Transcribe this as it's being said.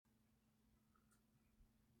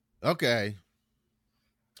Okay.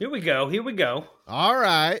 Here we go. Here we go. All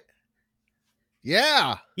right.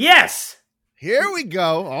 Yeah. Yes. Here we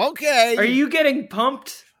go. Okay. Are you getting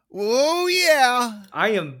pumped? Oh, yeah. I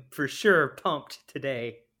am for sure pumped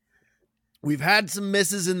today. We've had some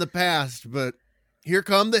misses in the past, but here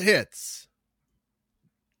come the hits.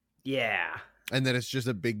 Yeah. And then it's just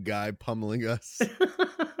a big guy pummeling us.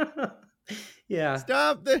 Yeah.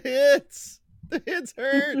 Stop the hits. The hits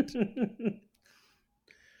hurt.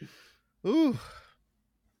 Ooh.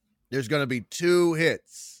 There's going to be 2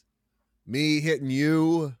 hits. Me hitting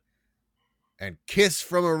you and Kiss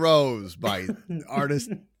from a Rose by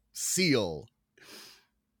artist Seal.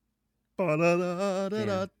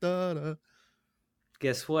 Ba-da-da-da-da-da-da.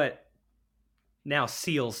 Guess what? Now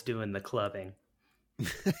Seal's doing the clubbing.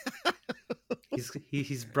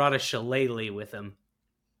 He's brought a shillelagh with him.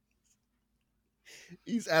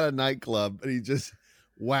 He's at a nightclub and he's just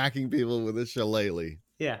whacking people with a shillelagh.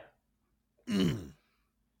 Yeah.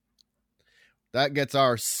 That gets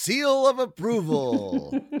our seal of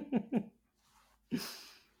approval.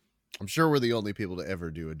 I'm sure we're the only people to ever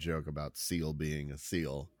do a joke about Seal being a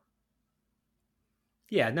seal.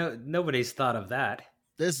 Yeah, nobody's thought of that.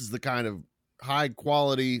 This is the kind of high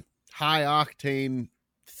quality, high octane,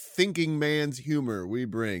 thinking man's humor we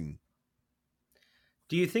bring.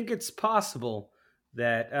 Do you think it's possible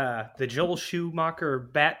that the Joel Schumacher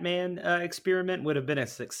Batman experiment would have been a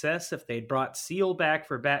success if they'd brought Seal back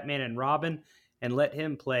for Batman and Robin and let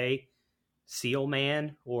him play Seal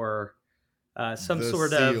Man or some The sort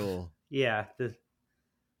seal. of... Yeah.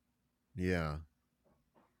 Yeah.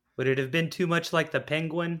 Would it have been too much like the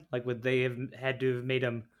Penguin? Like, would they have had to have made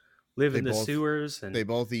him live in the sewers? And they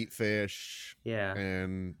both eat fish. Yeah.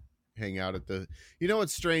 And hang out at the... You know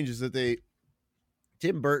what's strange is that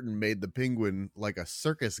Tim Burton made the Penguin like a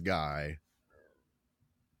circus guy.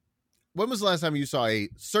 When was the last time you saw a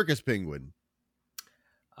circus penguin?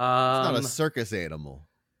 It's not a circus animal.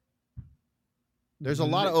 There's a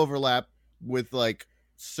lot of overlap with like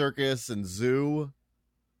circus and zoo,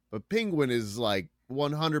 but penguin is like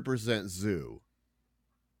 100% zoo.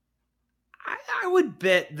 I would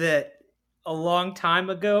bet that a long time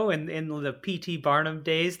ago in the P.T. Barnum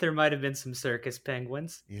days, there might have been some circus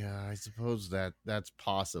penguins. Yeah, I suppose that's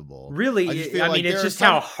possible. Really, I mean, it's just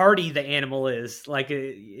how hardy the animal is. Like,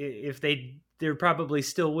 if there probably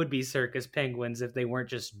still would be circus penguins if they weren't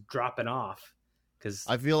just dropping off. Because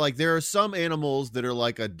I feel like there are some animals that are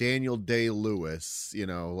like a Daniel Day-Lewis,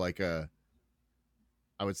 like I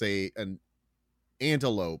would say an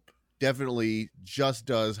antelope definitely just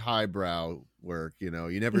does highbrow work. You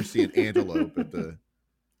never see an antelope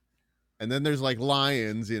and then there's like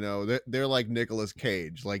lions, they're like Nicolas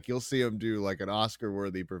Cage. Like you'll see him do like an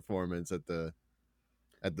Oscar-worthy performance at the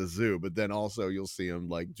zoo, but then also you'll see him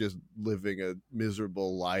like just living a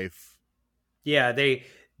miserable life. Yeah,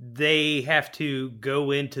 they have to go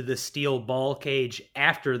into the steel ball cage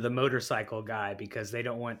after the motorcycle guy because they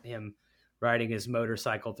don't want him riding his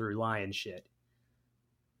motorcycle through lion shit.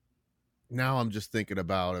 Now I'm just thinking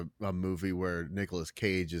about a movie where Nicolas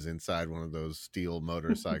Cage is inside one of those steel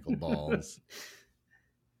motorcycle balls.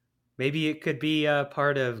 Maybe it could be a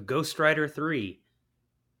part of Ghost Rider 3.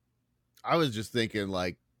 I was just thinking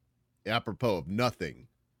like apropos of nothing.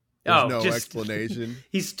 There's no explanation.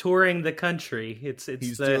 He's touring the country. It's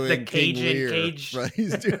the Cajun Cage. Right?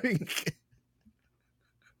 He's doing...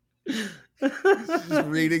 He's just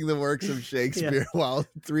reading the works of Shakespeare while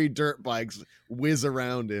 3 dirt bikes whiz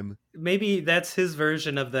around him. Maybe that's his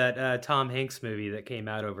version of that Tom Hanks movie that came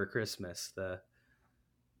out over Christmas, the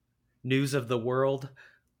News of the World.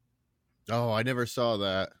 Oh, I never saw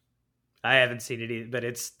that. I haven't seen it either, but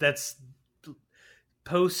that's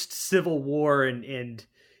post Civil War, and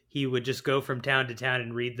he would just go from town to town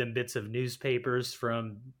and read them bits of newspapers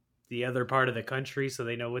from the other part of the country so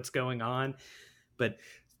they know what's going on. But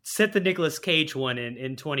set the Nicolas Cage one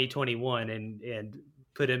in 2021 and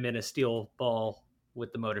put him in a steel ball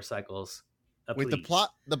with the motorcycles. Wait, the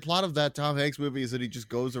plot of that Tom Hanks movie is that he just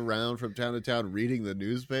goes around from town to town reading the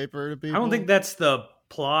newspaper to people? I don't think that's the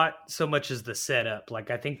plot so much as the setup. Like,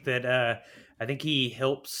 I think he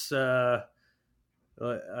helps a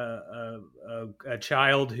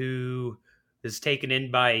child who is taken in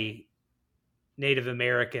by Native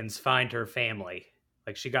Americans find her family.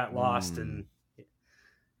 Like, she got lost and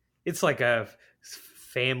it's like a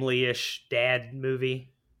family-ish dad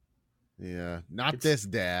movie. Yeah, this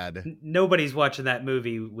dad. Nobody's watching that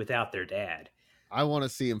movie without their dad. I want to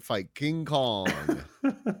see him fight King Kong.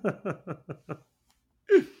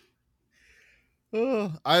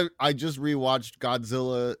 I just rewatched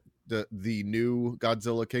Godzilla, the new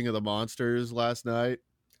Godzilla King of the Monsters last night.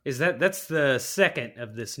 That's the second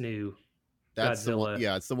of this new That's the one. Godzilla?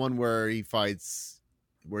 Yeah, it's the one where he fights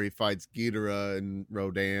Ghidorah and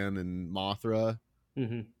Rodan and Mothra.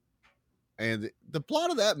 Mm-hmm. And the plot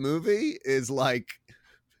of that movie is like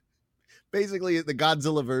basically the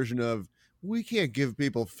Godzilla version of, we can't give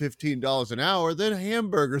people $15 an hour, then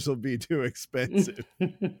hamburgers will be too expensive.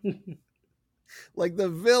 Like, the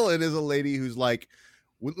villain is a lady who's like,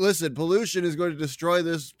 listen, pollution is going to destroy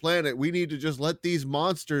this planet. We need to just let these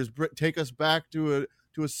monsters take us back to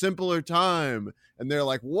a simpler time. And they're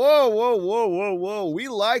like, whoa, whoa, whoa, whoa, whoa. We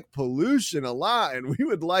like pollution a lot, and we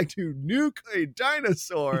would like to nuke a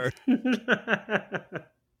dinosaur.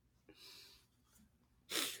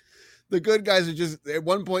 The good guys are just, at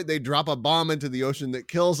one point, they drop a bomb into the ocean that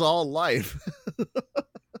kills all life.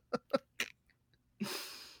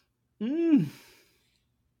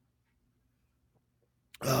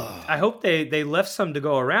 I hope they left some to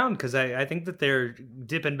go around, because I think that they're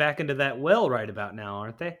dipping back into that well right about now,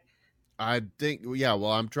 aren't they? I think, yeah,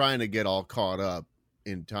 well, I'm trying to get all caught up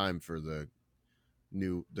in time for the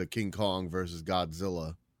King Kong versus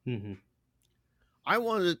Godzilla. Mm-hmm.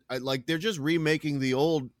 They're just remaking the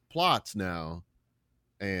old plots now,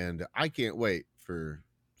 and I can't wait for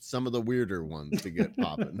some of the weirder ones to get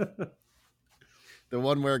popping. The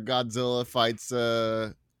one where Godzilla fights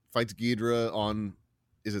Ghidorah on,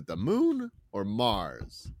 is it the moon or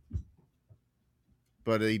Mars?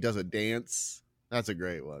 But he does a dance. That's a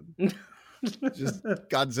great one. Just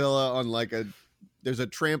Godzilla on there's a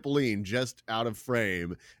trampoline just out of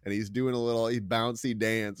frame, and he's doing a little bouncy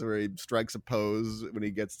dance where he strikes a pose when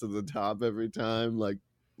he gets to the top every time, like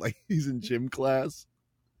he's in gym class.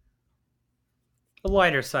 The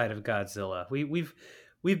lighter side of Godzilla.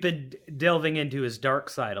 We've been delving into his dark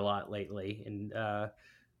side a lot lately, and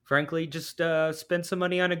frankly, just spend some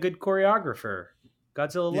money on a good choreographer.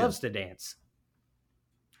 Godzilla loves to dance.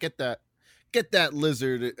 Get that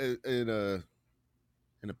lizard in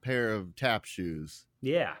a pair of tap shoes.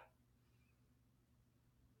 Yeah.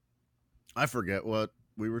 I forget what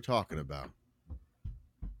we were talking about.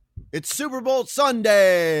 It's Super Bowl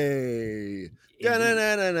Sunday. Now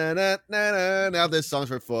this song's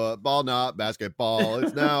for football, not basketball.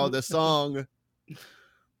 It's now the song.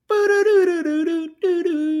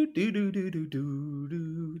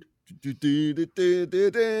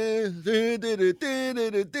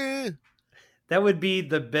 That would be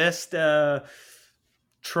the best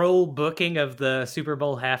troll booking of the Super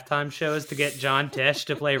Bowl halftime shows, to get John Tesh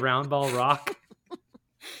to play Round Ball Rock.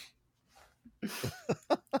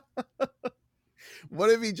 What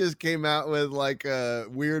if he just came out with like a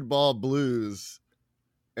Weird Ball Blues,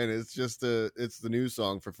 and it's the new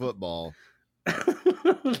song for football?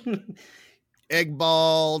 Egg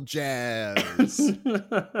Ball Jazz.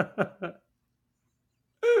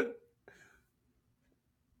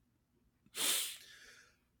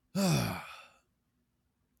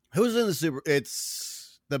 Who's in the Super?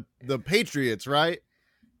 It's the Patriots, right?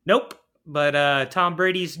 Nope. But Tom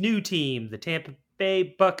Brady's new team, the Tampa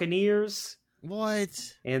Bay Buccaneers.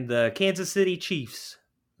 What? And the Kansas City Chiefs.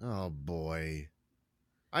 Oh boy.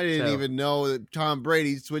 I didn't even know that Tom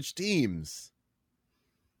Brady switched teams.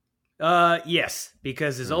 Yes,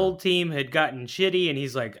 because his old team had gotten shitty, and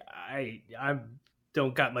he's like, I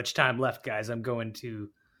don't got much time left, guys. I'm going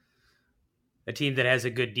to a team that has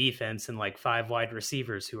a good defense and like 5 wide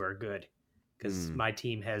receivers who are good, because my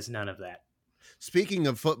team has none of that. Speaking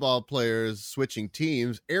of football players switching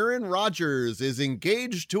teams, Aaron Rodgers is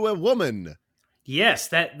engaged to a woman. Yes,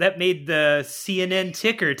 that made the CNN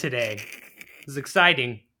ticker today. It was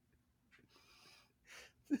exciting.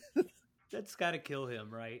 That's got to kill him,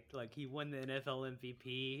 right? Like, he won the NFL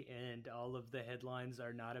MVP, and all of the headlines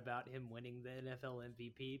are not about him winning the NFL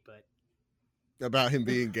MVP, but about him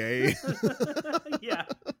being gay. Yeah.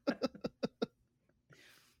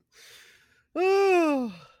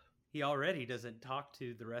 Oh. He already doesn't talk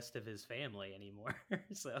to the rest of his family anymore.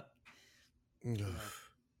 So,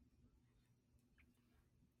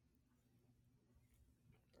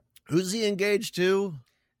 Who's he engaged to?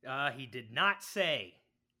 He did not say.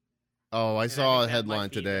 Oh, I saw a headline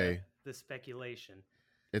today. The speculation.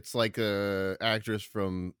 It's like a actress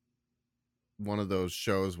from one of those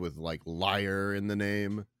shows with like Liar in the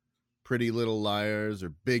name. Pretty Little Liars, or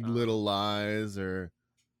Big Little Lies, or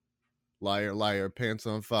Liar, Liar, Pants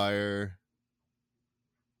on Fire.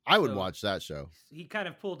 I would watch that show. He kind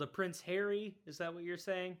of pulled a Prince Harry. Is that what you're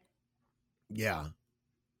saying? Yeah.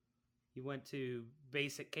 He went to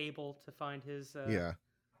basic cable to find his... Yeah.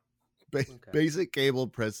 Basic cable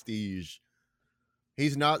prestige.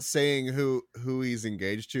 He's not saying who he's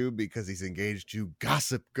engaged to, because he's engaged to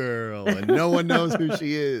Gossip Girl, and no one knows who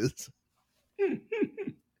she is.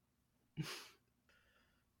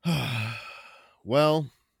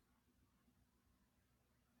 Well,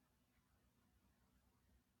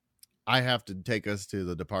 I have to take us to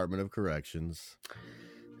the Department of Corrections.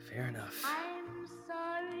 Fair enough. I'm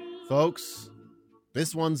sorry. Folks,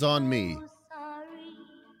 this one's on me. So sorry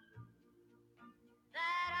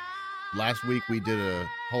Last week we did a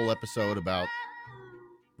whole episode about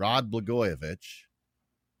Rod Blagojevich,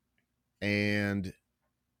 and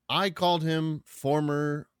I called him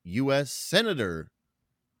former U.S. Senator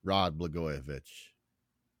Rod Blagojevich.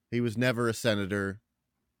 He was never a senator.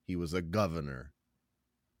 He was a governor.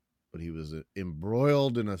 But he was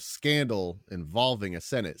embroiled in a scandal involving a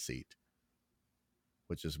Senate seat,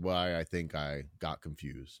 which is why I think I got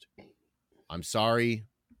confused. I'm sorry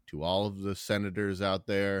to all of the senators out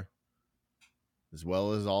there, as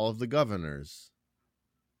well as all of the governors.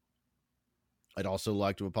 I'd also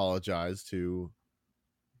like to apologize to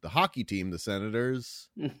the hockey team, the Senators,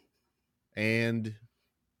 and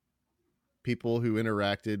people who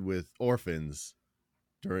interacted with orphans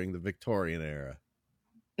during the Victorian era.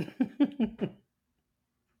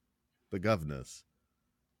 The governors.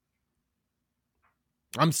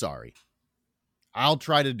 I'm sorry. I'll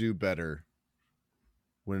try to do better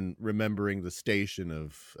when remembering the station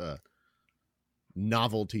of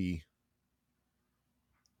novelty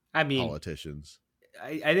politicians.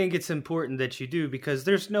 I think it's important that you do, because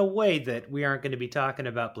there's no way that we aren't going to be talking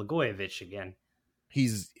about Blagojevich again.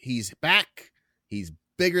 He's back. He's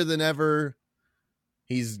bigger than ever.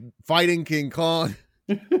 He's fighting King Kong.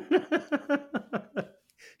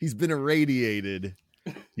 He's been irradiated.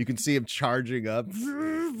 You can see him charging up. A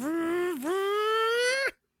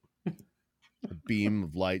beam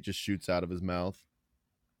of light just shoots out of his mouth.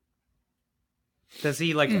 Does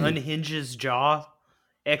he unhinge his jaw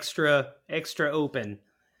extra open?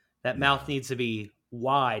 That mouth needs to be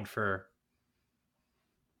wide for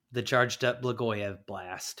the charged up Blagoyev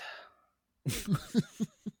blast.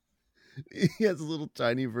 He has a little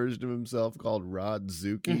tiny version of himself called Rod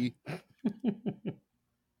Zuki.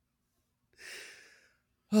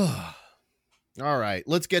 All right,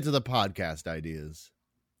 let's get to the podcast ideas.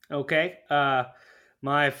 Okay.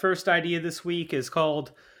 My first idea this week is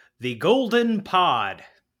called The Golden Pod.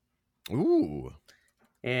 Ooh.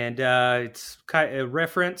 And it's a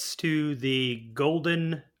reference to the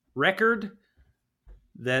golden record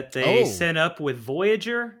that they sent up with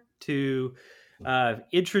Voyager to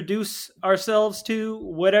introduce ourselves to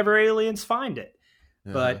whatever aliens find it.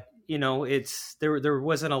 But, it's there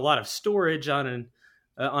wasn't a lot of storage on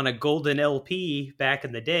a golden LP back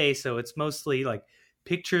in the day, so it's mostly like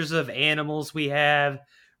pictures of animals we have,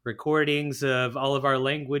 recordings of all of our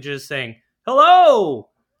languages saying,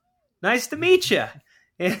 "Hello! Nice to meet you."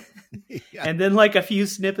 And then a few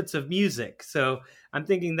snippets of music. So I'm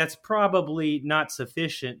thinking that's probably not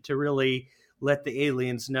sufficient to really let the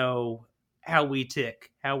aliens know how we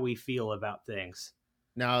tick, how we feel about things.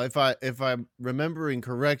 Now, if I'm remembering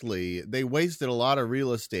correctly, they wasted a lot of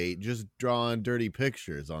real estate just drawing dirty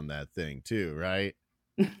pictures on that thing too, right?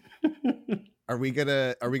 Are we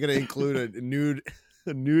gonna include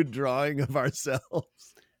a nude drawing of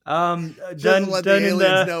ourselves? Done let the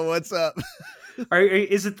aliens know what's up.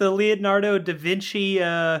 Is it the Leonardo da Vinci?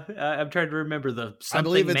 I'm trying to remember the something. I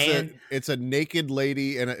believe it's a naked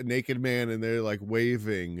lady and a naked man, and they're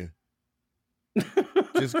waving,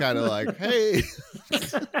 just kind of hey.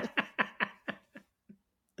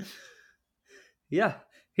 Yeah,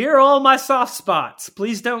 here are all my soft spots.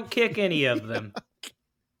 Please don't kick any of them.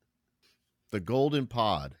 The Golden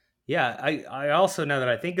Pod. Yeah, I also, now that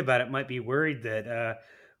I think about it, might be worried that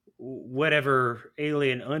whatever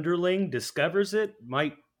alien underling discovers it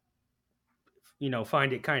might,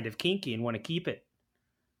 find it kind of kinky and want to keep it.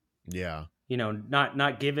 Yeah.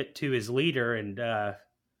 Not give it to his leader and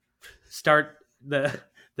start the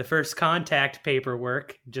first contact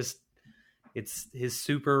paperwork. Just, it's his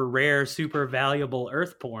super rare, super valuable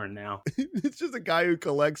Earth porn now. It's just a guy who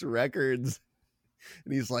collects records.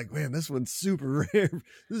 And he's like, man, this one's super rare.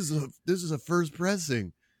 This is a first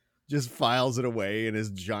pressing. Just files it away in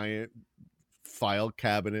his giant file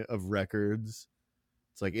cabinet of records.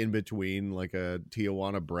 It's in between a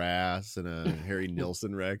Tijuana Brass and a Harry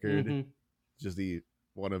Nilsson record. Mm-hmm. Just the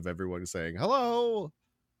one of everyone saying hello.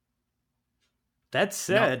 That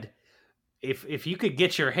said, if you could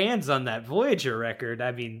get your hands on that Voyager record,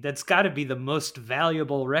 I mean, that's got to be the most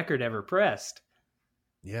valuable record ever pressed.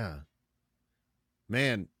 Yeah.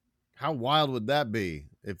 Man, how wild would that be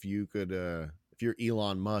if you could, if you're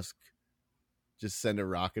Elon Musk, just send a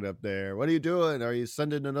rocket up there? What are you doing? Are you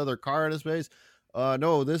sending another car into space?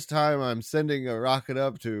 No, this time I'm sending a rocket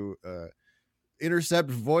up to intercept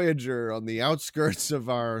Voyager on the outskirts of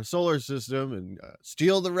our solar system and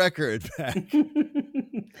steal the record back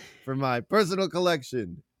for my personal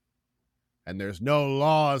collection. And there's no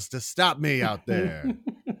laws to stop me out there.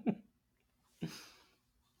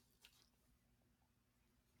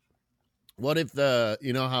 What if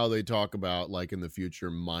you know how they talk about, like, in the future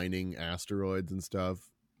mining asteroids and stuff?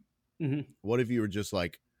 Mm-hmm. What if you were just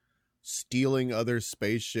like stealing other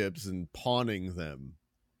spaceships and pawning them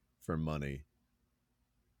for money?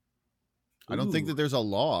 I don't think that there's a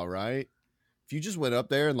law, right? If you just went up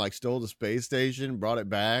there and like stole the space station, brought it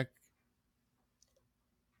back.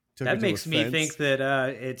 That makes me think that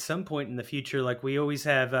at some point in the future, like we always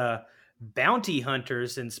have bounty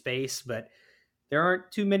hunters in space, but there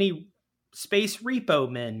aren't too many space repo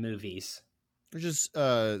men movies. They're just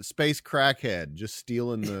space crackhead, just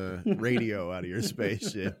stealing the radio out of your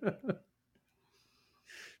spaceship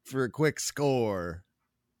for a quick score.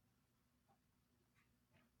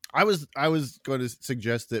 I was going to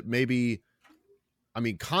suggest that maybe, I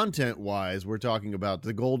mean, content wise, we're talking about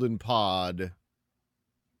the Golden Pod.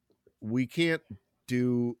 We can't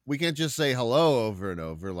just say hello over and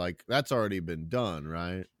over. Like, that's already been done,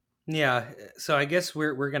 right? Yeah. So I guess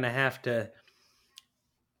we're going to have to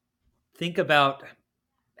think about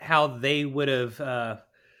how they would have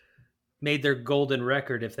made their golden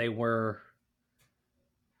record if they were,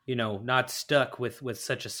 you know, not stuck with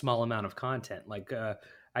such a small amount of content. Like,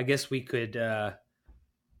 I guess we could,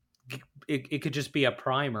 it could just be a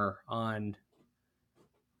primer on,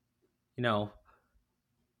 you know,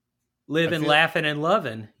 living, laughing, and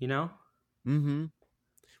loving, you know? Mm-hmm.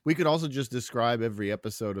 We could also just describe every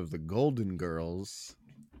episode of the Golden Girls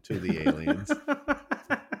to the aliens.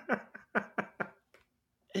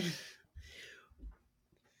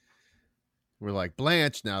 We're like,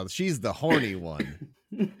 Blanche now, she's the horny one.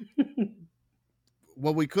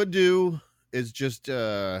 What we could do is just,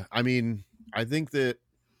 I mean, I think that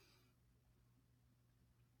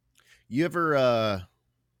you ever,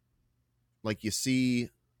 like you see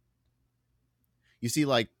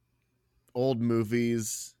like old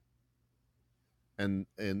movies and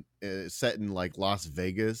set in like Las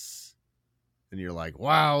Vegas, and you're like,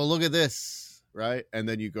 wow, look at this, right? And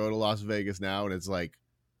then you go to Las Vegas now and it's like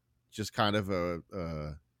just kind of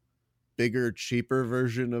a bigger, cheaper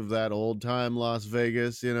version of that old time Las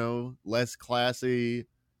Vegas, you know, less classy,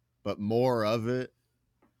 but more of it.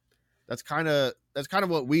 That's kind of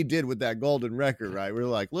what we did with that golden record, right? We're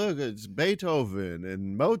like, look, it's Beethoven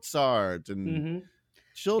and Mozart and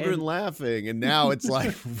children laughing, and now it's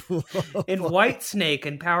like and Whitesnake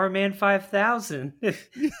and Power Man 5000. Yeah.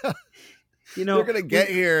 You know, they're gonna get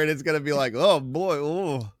here and it's gonna be like, oh boy,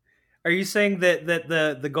 oh. Are you saying that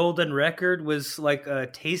the golden record was like a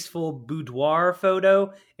tasteful boudoir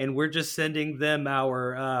photo, and we're just sending them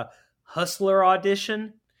our hustler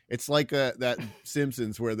audition? It's like that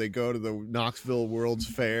Simpsons where they go to the Knoxville World's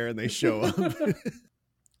Fair and they show up.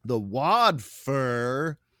 The wad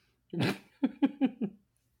fur.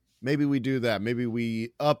 Maybe we do that. Maybe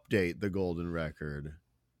we update the golden record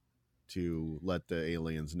to let the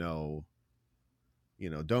aliens know, you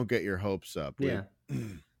know, don't get your hopes up. Yeah.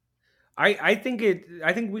 I think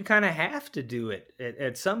we kind of have to do it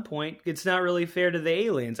at some point. It's not really fair to the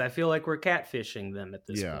aliens. I feel like we're catfishing them at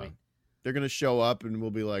this point. They're going to show up and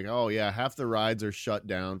we'll be like, oh yeah, half the rides are shut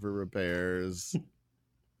down for repairs.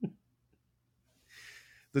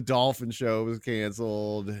 The dolphin show was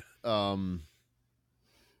canceled. And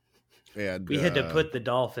we had to put the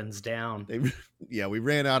dolphins down. We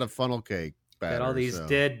ran out of funnel cake batter. Got all these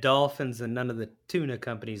dead dolphins and none of the tuna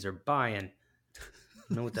companies are buying. I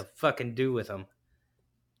don't know what to fucking do with them.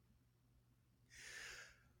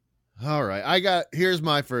 All right. Here's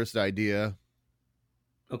my first idea.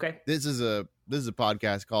 Okay. This is a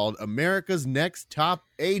podcast called America's Next Top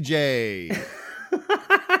AJ.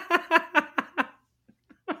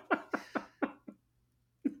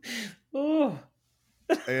 Oh.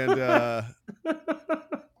 And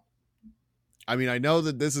I mean, I know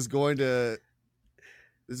that this is going to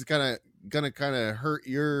kind of hurt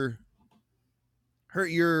your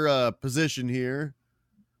position here,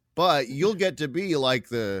 but you'll get to be like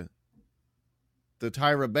the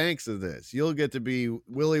Tyra Banks of this. You'll get to be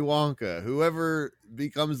Willy Wonka. Whoever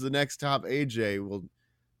becomes the next top AJ will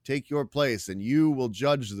take your place and you will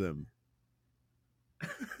judge them.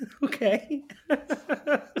 Okay.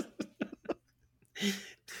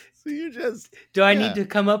 So you just... Do I need to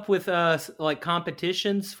come up with like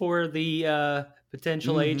competitions for the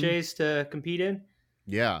potential AJs to compete in?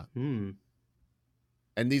 Yeah. And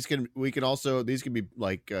these can be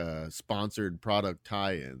like sponsored product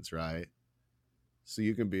tie-ins, right? So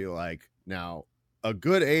you can be like, now a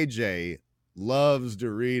good AJ loves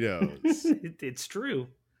Doritos. It's true.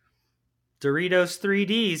 Doritos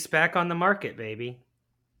 3Ds back on the market, baby.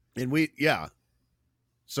 And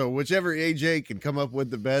so whichever AJ can come up with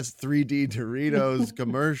the best 3D Doritos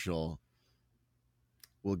commercial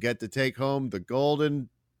will get to take home the golden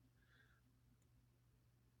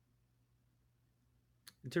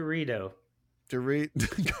Dorito. golden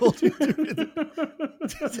Dorito.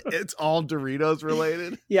 It's all Doritos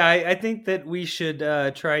related. Yeah, I think that we should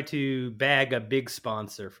try to bag a big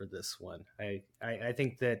sponsor for this one. I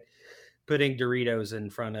think that putting Doritos in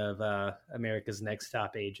front of America's Next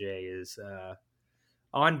Top AJ is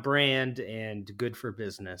on brand and good for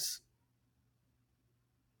business.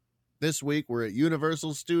 This week we're at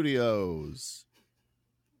Universal Studios,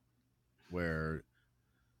 where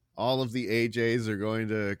all of the AJs are going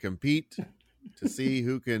to compete to see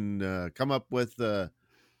who can come up with the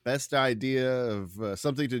best idea of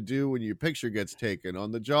something to do when your picture gets taken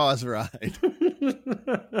on the Jaws ride.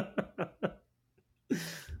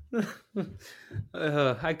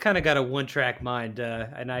 I kind of got a one-track mind,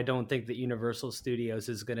 and I don't think that Universal Studios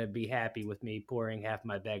is going to be happy with me pouring half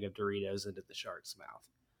my bag of Doritos into the shark's mouth.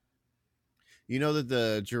 You know that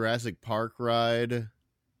the Jurassic Park ride,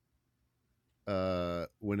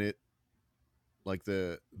 when it, like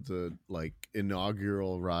the like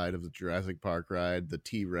inaugural ride of the Jurassic Park ride, the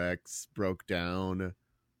T-Rex broke down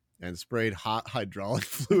and sprayed hot hydraulic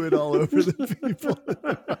fluid all over the people.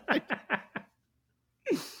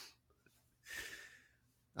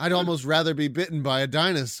 I'd almost rather be bitten by a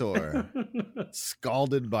dinosaur,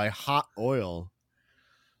 scalded by hot oil.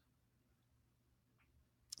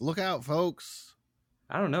 Look out, folks.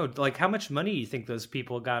 I don't know. Like, how much money do you think those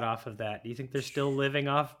people got off of that? Do you think they're still living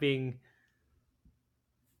off being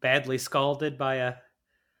badly scalded by a...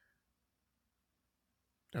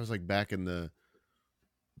 That was like back in the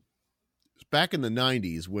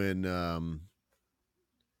 90s when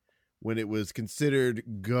it was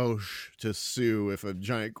considered gauche to sue if a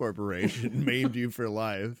giant corporation maimed you for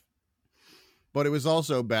life. But it was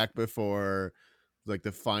also back before, like,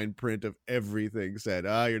 the fine print of everything said,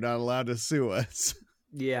 you're not allowed to sue us.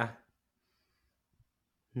 Yeah.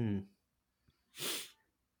 Hard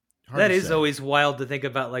That to is say. always wild to think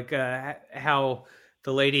about, like, how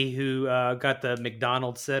the lady who got the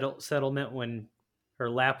McDonald's settlement when her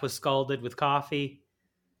lap was scalded with coffee,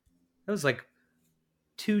 that was like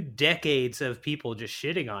 2 decades of people just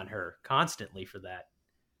shitting on her constantly for that.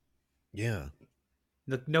 Yeah.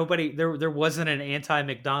 There wasn't an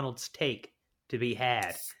anti-McDonald's take to be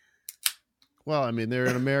had. Well, I mean, they're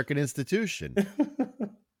an American institution.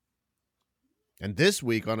 And this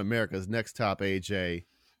week on America's Next Top AJ,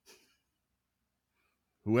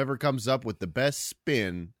 whoever comes up with the best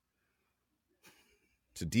spin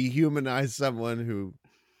to dehumanize someone who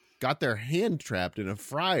got their hand trapped in a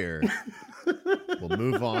fryer will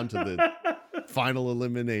move on to the final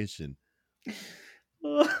elimination.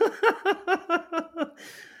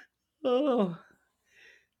 Oh.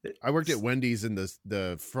 I worked at Wendy's, and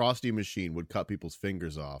the Frosty machine would cut people's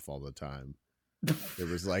fingers off all the time. There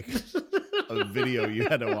was like a video you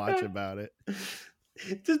had to watch about it.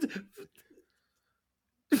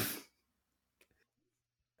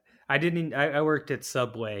 I worked at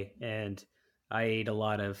Subway, and I ate a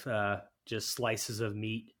lot of just slices of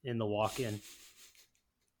meat in the walk-in.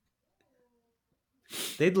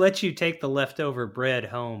 They'd let you take the leftover bread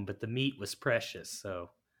home, but the meat was precious, so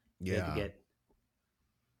you had to get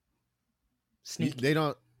sneaky.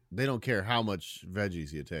 They don't care how much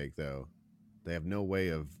veggies you take, though. They have no way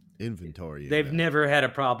of inventorying. They've never had a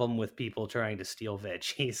problem with people trying to steal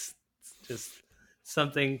veggies. It's just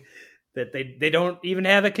something that they don't even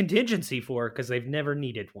have a contingency for because they've never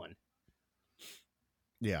needed one.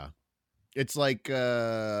 Yeah. It's like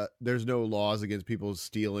there's no laws against people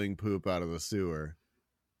stealing poop out of the sewer.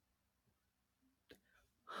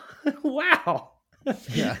 Wow.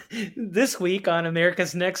 Yeah. This week on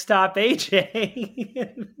America's Next Top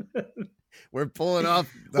AJ. We're pulling off.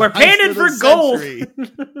 We're panning for gold.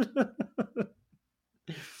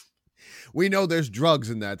 We know there's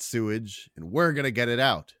drugs in that sewage, and we're going to get it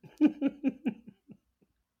out.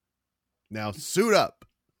 Now, suit up.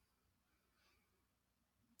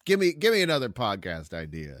 Give me another podcast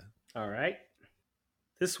idea. All right.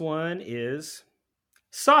 This one is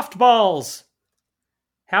Softballs.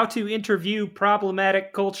 How to interview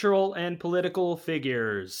problematic cultural and political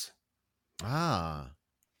figures. So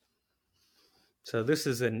this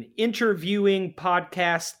is an interviewing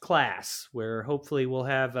podcast class where hopefully we'll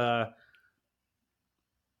have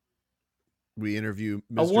we interview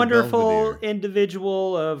a Mr. wonderful Belvedere.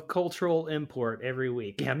 individual of cultural import every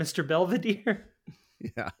week. Yeah, Mr. Belvedere.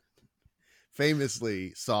 Yeah.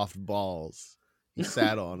 famously soft balls. He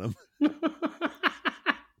sat on them.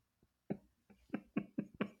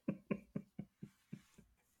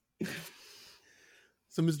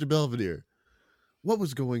 So, Mr. Belvedere, what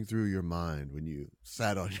was going through your mind when you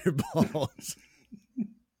sat on your balls?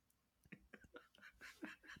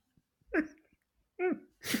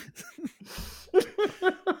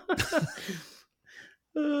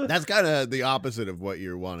 That's kind of the opposite of what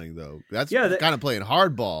you're wanting, though. That's kind of playing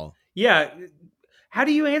hardball. Yeah. How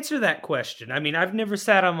do you answer that question? I mean, I've never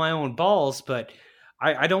sat on my own balls, but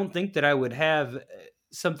I don't think that I would have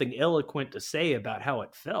something eloquent to say about how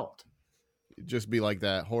it felt. It'd just be like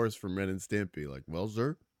that horse from Ren and Stimpy. Like, well,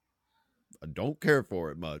 sir, I don't care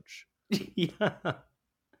for it much. Yeah.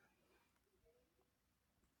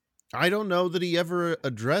 I don't know that he ever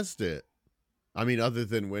addressed it. I mean, other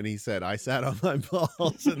than when he said, I sat on my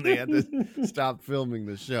balls and they had to stop filming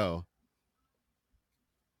the show.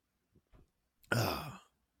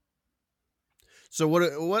 So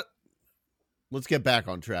what, let's get back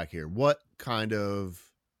on track here. What kind of,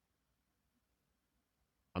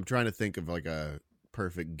 I'm trying to think of like a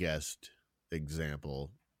perfect guest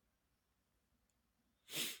example.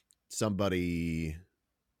 Somebody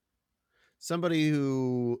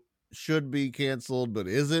who should be canceled but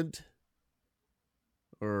isn't.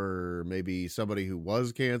 Or maybe somebody who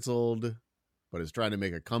was canceled but is trying to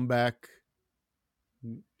make a comeback.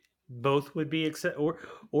 Both would be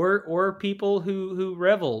or people who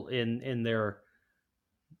revel in their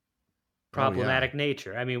problematic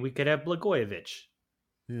nature. I mean, we could have Blagojevich.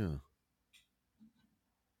 Yeah.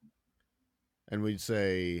 And we'd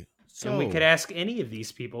say, and we could ask any of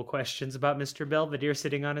these people questions about Mr. Belvedere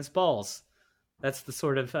sitting on his balls. That's the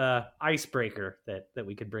sort of icebreaker that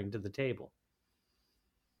we could bring to the table.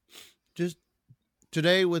 Just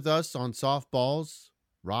today with us on Softballs,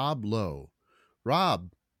 Rob Lowe.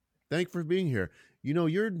 Rob, thanks for being here. You know,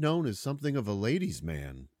 you're known as something of a ladies'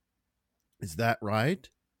 man. Is that right?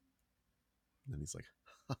 And he's like,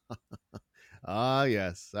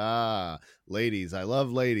 yes. Ladies. I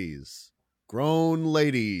love ladies. Grown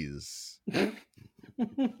ladies.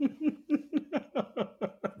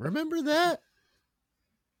 Remember that?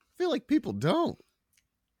 I feel like people don't.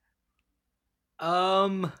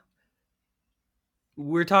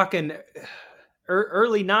 We're talking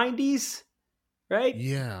early 90s, right?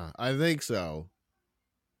 Yeah, I think so.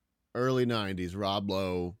 Early 90s, Rob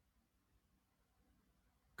Lowe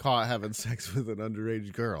caught having sex with an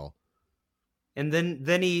underage girl. And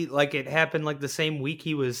then he, like, it happened like the same week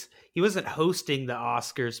he wasn't hosting the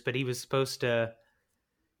Oscars, but he was supposed to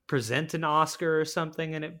present an Oscar or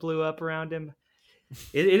something, and it blew up around him.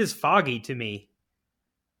 It is foggy to me.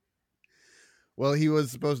 Well, he was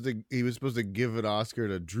supposed to give an Oscar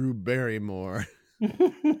to Drew Barrymore.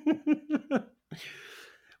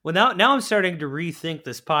 Well, now I'm starting to rethink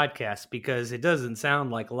this podcast because it doesn't sound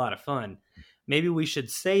like a lot of fun. Maybe we should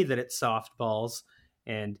say that it's softballs,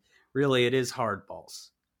 and really it is hardballs.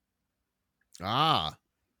 Ah.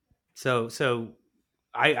 So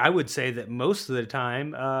I would say that most of the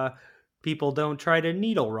time people don't try to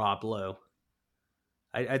needle Rob Lowe.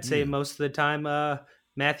 I'd say most of the time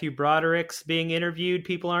Matthew Broderick's being interviewed,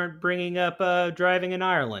 people aren't bringing up driving in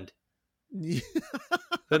Ireland.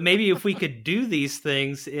 But maybe if we could do these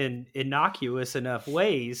things in innocuous enough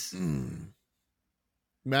ways.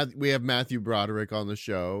 We have Matthew Broderick on the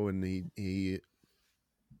show, and he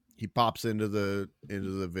pops into the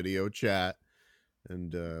video chat,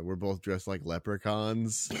 and we're both dressed like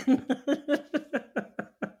leprechauns.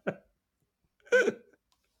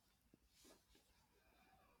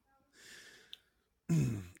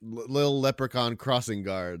 Little leprechaun crossing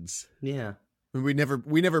guards. Yeah. We never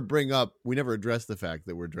address the fact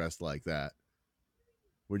that we're dressed like that.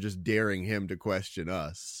 We're just daring him to question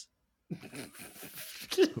us.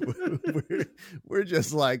 we're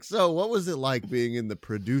just like, so what was it like being in The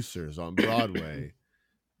Producers on Broadway?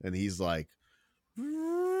 And he's like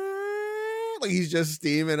he's just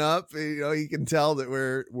steaming up. You know, you can tell that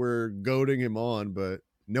we're goading him on, but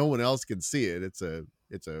no one else can see it. It's a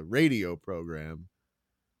radio program.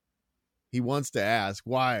 He wants to ask,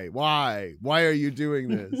 why are you doing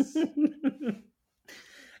this?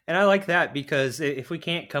 And I like that because if we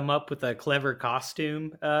can't come up with a clever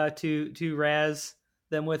costume to razz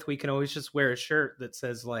them with, we can always just wear a shirt that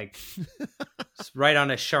says, like, right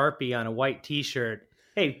on a Sharpie on a white T-shirt,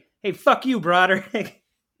 hey, fuck you, Broderick.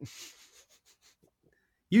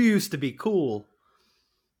 You used to be cool.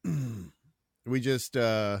 We just we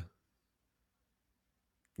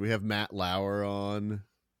have Matt Lauer on.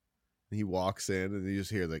 He walks in and you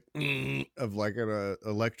just hear the of like an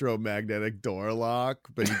electromagnetic door lock,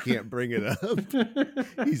 but he can't bring it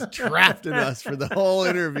up. He's trapped in us for the whole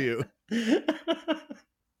interview.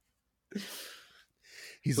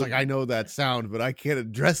 He's like, I know that sound, but I can't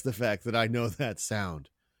address the fact that I know that sound.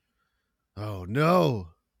 Oh, no.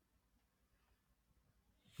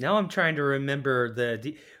 Now I'm trying to remember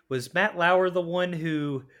was Matt Lauer the one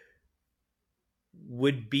who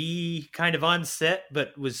would be kind of on set,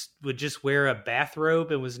 but would just wear a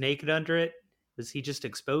bathrobe and was naked under it? Was he just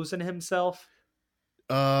exposing himself?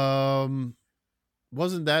 Wasn't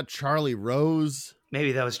that Charlie Rose?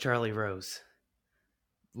 Maybe that was Charlie Rose.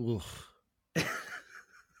 Oof.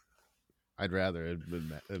 I'd rather it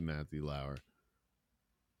been Matthew Lauer.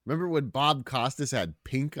 Remember when Bob Costas had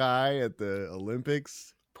pink eye at the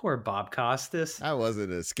Olympics? Poor Bob Costas. That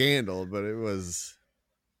wasn't a scandal, but it was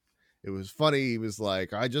funny. He was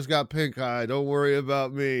like, I just got pink eye. Don't worry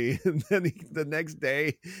about me. And then the next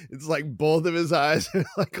day, it's like both of his eyes are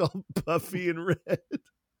like all puffy and red.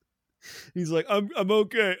 He's like, I'm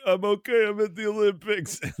okay. I'm okay. I'm at the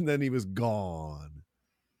Olympics. And then he was gone.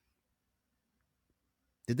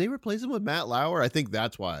 Did they replace him with Matt Lauer? I think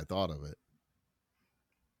that's why I thought of it.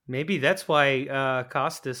 Maybe that's why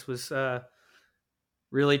Costas was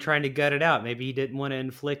really trying to gut it out. Maybe he didn't want to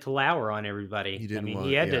inflict Lauer on everybody.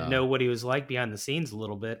 He had to know what he was like behind the scenes a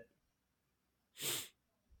little bit.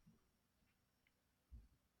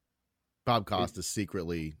 Bob Costas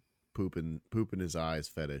secretly pooping his eyes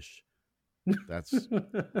fetish. That's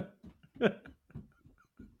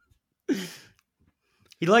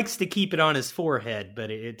he likes to keep it on his forehead,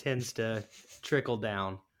 but it tends to trickle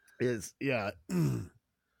down.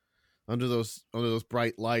 Under those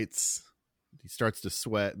bright lights, he starts to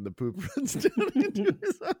sweat and the poop runs down into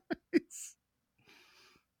his eyes.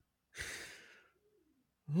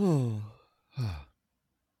 All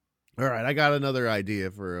right, I got another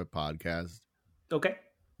idea for a podcast. Okay.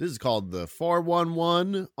 This is called the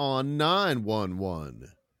 411 on 911.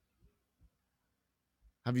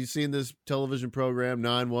 Have you seen this television program,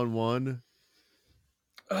 911?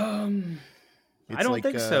 I don't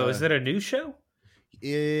think so. Is it a new show?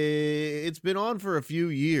 It's been on for a few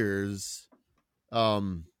years.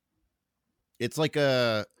 It's like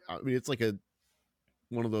one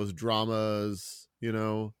of those dramas,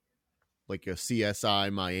 like a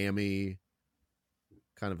CSI Miami,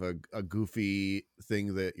 kind of a goofy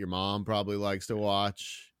thing that your mom probably likes to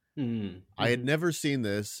watch. Mm-hmm. I had never seen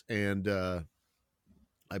this, and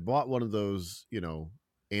I bought one of those,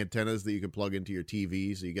 antennas that you can plug into your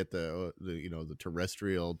TV, so you get the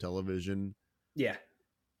terrestrial television. Yeah.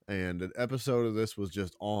 And an episode of this was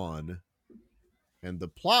just on, and the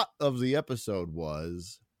plot of the episode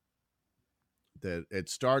was that it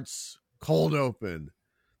starts cold open.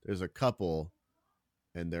 There's a couple,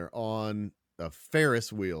 and they're on a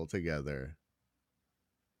Ferris wheel together,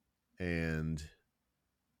 and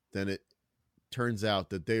then it turns out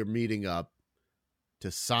that they're meeting up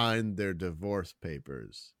to sign their divorce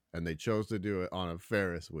papers, and they chose to do it on a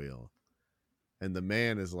Ferris wheel. And the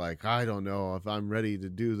man is like, I don't know if I'm ready to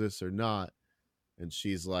do this or not. And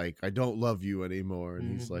she's like, I don't love you anymore.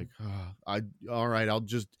 And he's like, all right,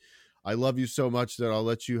 I love you so much that I'll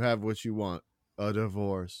let you have what you want, a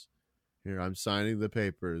divorce. Here, I'm signing the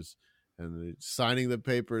papers. And they're signing the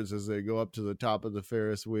papers as they go up to the top of the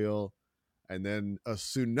Ferris wheel. And then a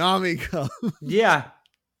tsunami comes. Yeah.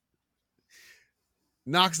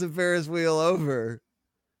 Knocks the Ferris wheel over.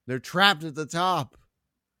 They're trapped at the top.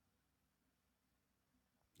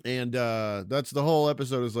 And that's the whole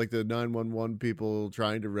episode, is like the 911 people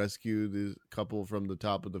trying to rescue the couple from the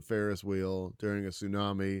top of the Ferris wheel during a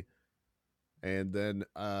tsunami. And then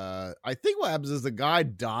I think what happens is the guy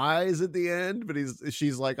dies at the end, but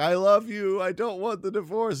she's like, I love you, I don't want the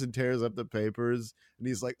divorce, and tears up the papers. And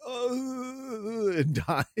he's like, oh, and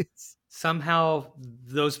dies. Somehow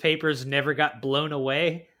those papers never got blown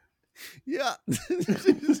away. Yeah.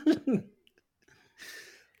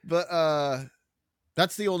 But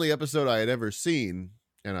that's the only episode I had ever seen,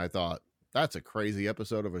 and I thought, that's a crazy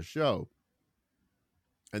episode of a show.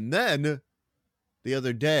 And then the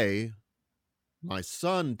other day, my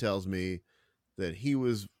son tells me that he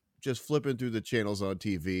was just flipping through the channels on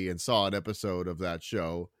TV and saw an episode of that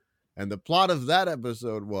show. And the plot of that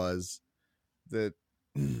episode was that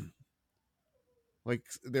like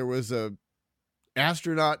there was a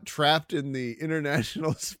astronaut trapped in the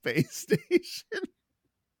International Space Station.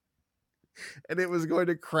 And it was going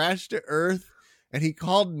to crash to Earth, and he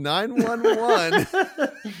called 911.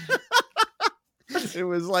 It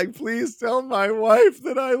was like, please tell my wife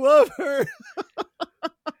that I love her.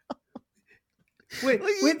 Wait,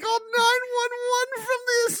 he called 911 from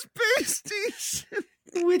the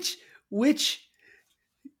which,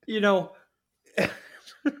 you know,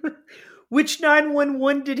 which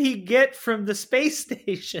 911 did he get from the space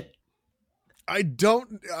station? I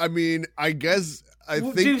guess I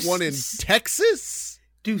Well, think one in Texas?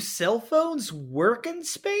 Do cell phones work in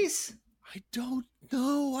space? I don't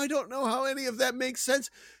know. I don't know how any of that makes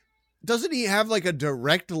sense. Doesn't he have like a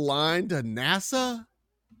direct line to NASA?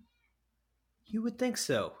 You would think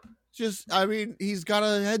so. He's got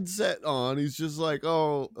a headset on. He's just like,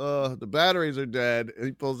 the batteries are dead. And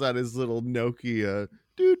he pulls out his little Nokia.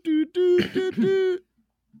 Doot, doot, doot, doot, doot.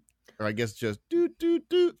 Or I guess just doot, doot,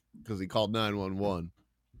 doot. Because he called 911.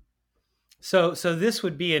 So this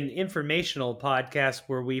would be an informational podcast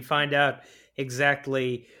where we find out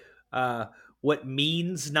exactly what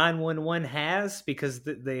means 911 has, because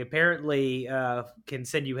they apparently can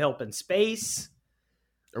send you help in space.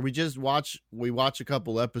 Or we watch a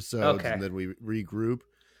couple episodes Okay. and then we regroup.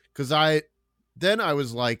 Because I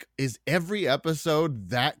was like, is every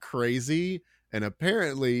episode that crazy? And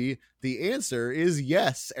apparently the answer is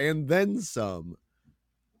yes, and then some.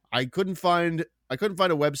 I couldn't find a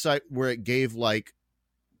website where it gave like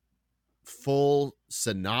full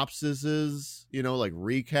synopsises, like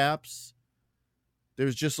recaps.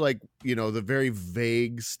 There's just like, the very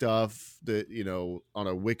vague stuff that, on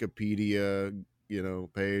a Wikipedia,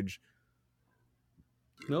 page.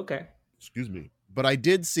 Okay. Excuse me. But I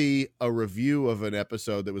did see a review of an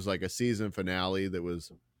episode that was like a season finale that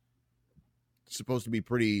was supposed to be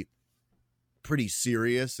pretty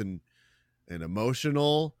serious and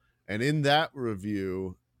emotional. And in that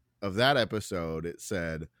review of that episode, it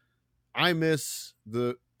said, I miss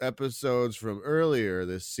the episodes from earlier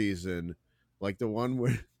this season, like the one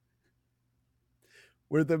where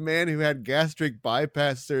the man who had gastric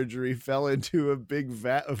bypass surgery fell into a big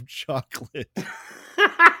vat of chocolate.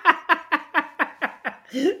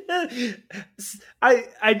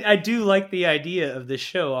 I do like the idea of this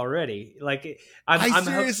show already. Like, I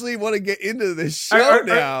seriously want to get into this show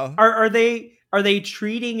now. Are they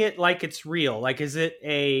treating it like it's real? Like, is it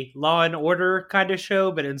a Law and Order kind of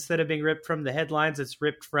show, but instead of being ripped from the headlines, it's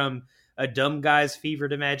ripped from a dumb guy's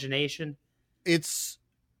fevered imagination? It's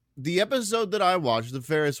the episode that I watched, the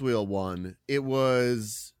Ferris wheel one. It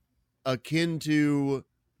was akin to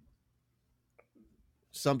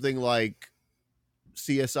something like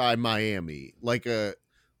CSI Miami, like an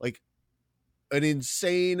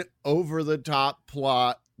insane over the top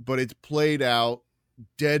plot, but it's played out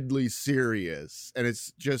deadly serious, and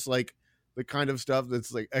it's just like the kind of stuff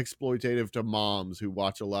that's like exploitative to moms who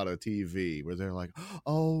watch a lot of TV, where they're like,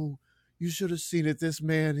 oh, you should have seen it. This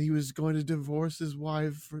man, he was going to divorce his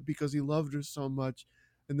wife because he loved her so much,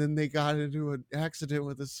 and then they got into an accident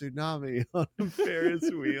with a tsunami on a Ferris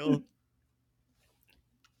wheel.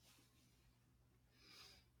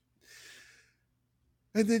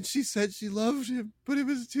 And then she said she loved him, but it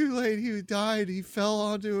was too late. He died. He fell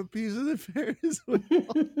onto a piece of the Ferris wheel.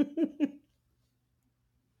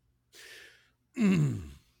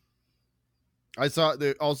 I saw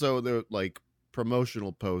the like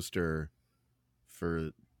promotional poster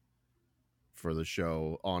for the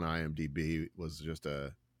show on IMDb was just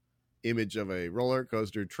a image of a roller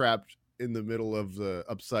coaster trapped in the middle of the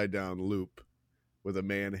upside down loop with a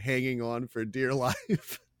man hanging on for dear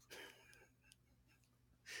life.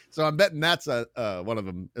 So I'm betting that's one of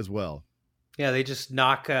them as well. Yeah, they just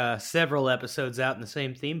knock several episodes out in the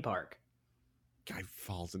same theme park. Guy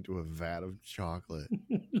falls into a vat of chocolate.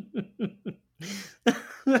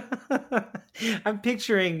 I'm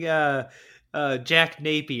picturing Jack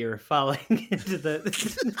Napier falling into the...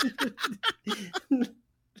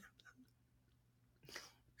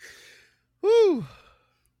 Woo!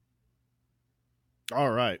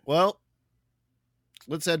 All right. Well,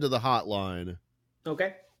 let's head to the hotline.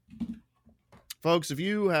 Okay. Folks, if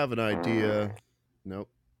you have an idea... Nope.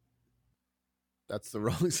 That's the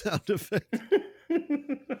wrong sound effect.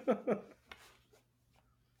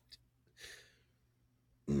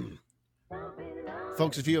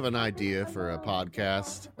 Folks, if you have an idea for a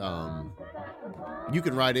podcast, you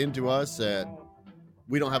can write into us at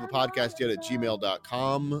we don't have a podcast yet at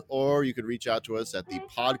gmail.com, or you can reach out to us at the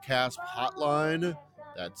podcast hotline.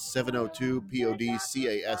 That's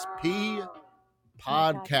 702-PODCASP,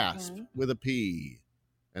 podcast with a P,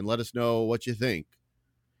 and let us know what you think.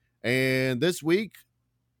 And this week,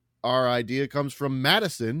 our idea comes from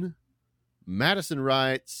Madison. Madison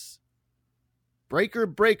writes, Breaker,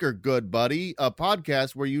 Breaker, good buddy, a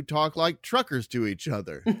podcast where you talk like truckers to each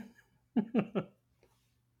other.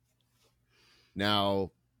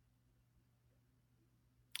 Now,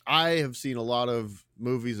 I have seen a lot of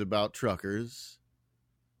movies about truckers.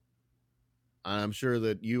 I'm sure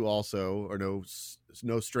that you also are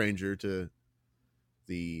no stranger to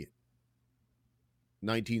the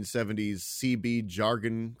 1970s CB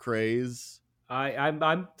jargon craze.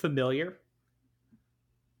 I'm familiar.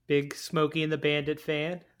 Big Smokey and the Bandit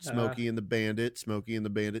fan. Smokey and the Bandit, Smokey and the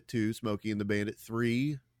Bandit 2, Smokey and the Bandit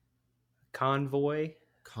 3, Convoy,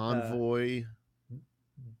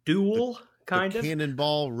 Duel, kind of.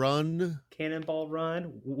 Cannonball Run.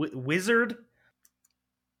 Wizard.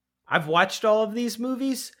 I've watched all of these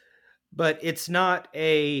movies, but it's not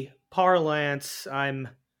a parlance I'm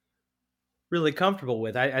really comfortable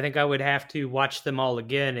with. I think I would have to watch them all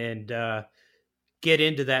again and get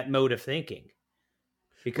into that mode of thinking.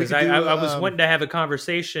 Because I was wanting to have a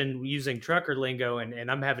conversation using trucker lingo,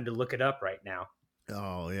 and I'm having to look it up right now.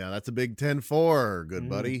 Oh yeah, that's a big 10-4, good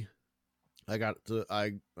buddy. I got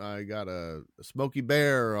a Smokey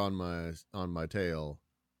Bear on my tail.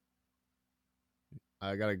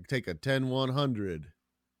 I gotta take a 10-100.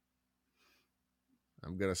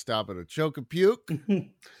 I'm gonna stop at a Choke a Puke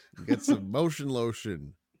and get some motion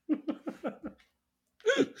lotion.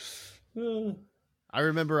 I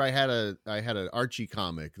remember I had an Archie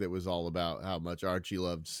comic that was all about how much Archie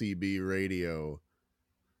loved CB radio,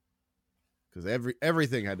 because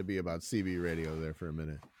everything had to be about CB radio there for a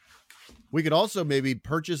minute. We could also maybe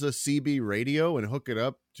purchase a CB radio and hook it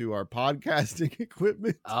up to our podcasting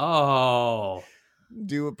equipment. Oh,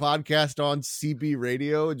 do a podcast on CB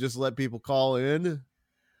radio and just let people call in.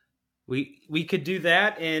 We could do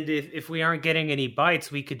that, and if we aren't getting any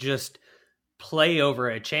bites, we could just play over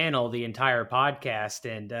a channel the entire podcast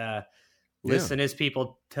and listen as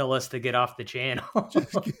people tell us to get off the channel.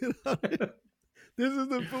 Just get on it. This is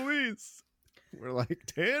the police. We're like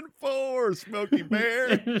 10-4, Smokey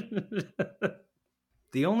Bear.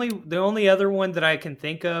 The only other one that I can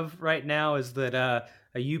think of right now is that a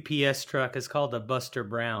UPS truck is called a Buster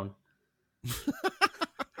Brown.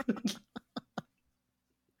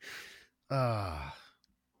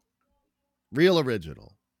 Real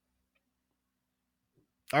original.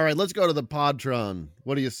 All right, let's go to the Podtron.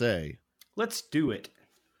 What do you say? Let's do it.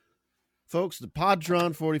 Folks, the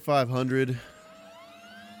Podtron 4500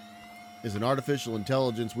 is an artificial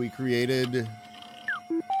intelligence we created.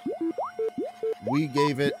 We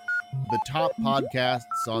gave it the top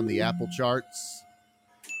podcasts on the Apple charts,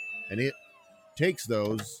 and it takes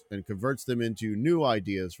those and converts them into new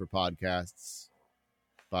ideas for podcasts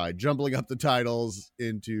by jumbling up the titles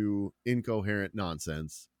into incoherent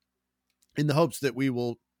nonsense, in the hopes that we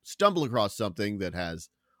will stumble across something that has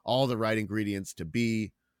all the right ingredients to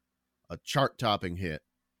be a chart-topping hit.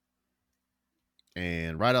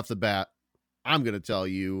 And right off the bat, I'm going to tell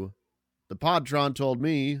you, the Podtron told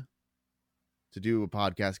me to do a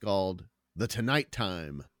podcast called The Tonight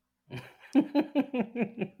Time.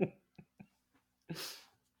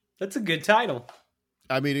 That's a good title.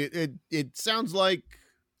 I mean, it sounds like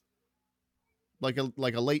a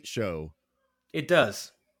late show. It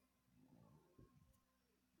does.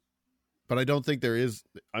 But I don't think there is.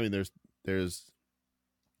 I mean, there's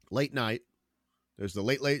late night, there's the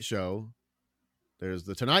late show, there's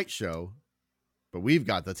the Tonight Show, but we've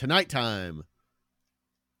got the Tonight Time,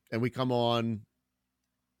 and we come on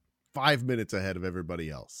 5 minutes ahead of everybody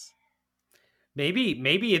else. Maybe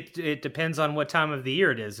it depends on what time of the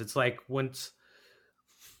year it is. It's like once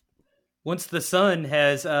the sun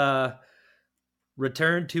has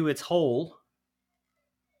returned to its hole,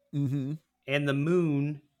 and the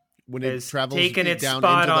moon when it travels taken its down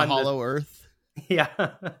spot into the on hollow earth. Yeah.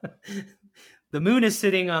 The moon is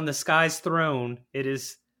sitting on the sky's throne. It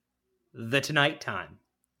is the Tonight Time.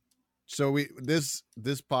 So this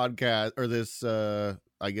podcast, or this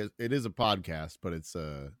I guess it is a podcast, but it's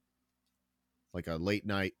like a late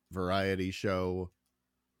night variety show.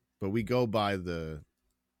 But we go by the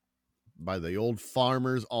old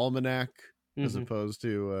Farmer's Almanac as opposed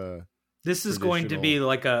to this is going to be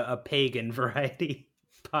like a pagan variety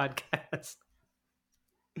podcast.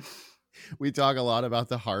 We talk a lot about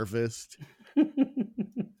the harvest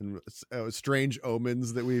and strange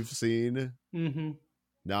omens that we've seen.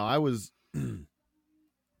 Now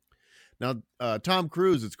Tom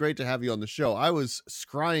Cruise, it's great to have you on the show. I was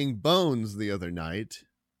scrying bones the other night,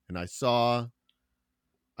 and I saw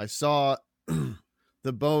the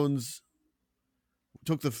bones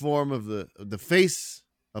took the form of the face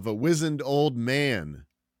of a wizened old man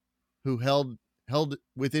who held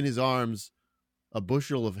within his arms a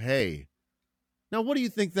bushel of hay. Now, what do you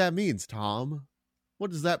think that means, Tom?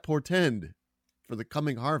 What does that portend for the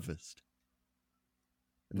coming harvest?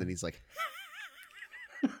 And then he's like,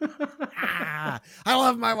 I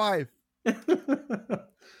love my wife.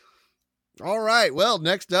 All right. Well,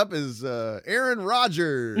 next up is Aaron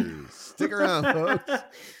Rodgers. Stick around, folks.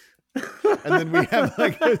 And then we have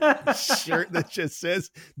like a shirt that just says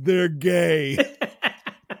they're gay.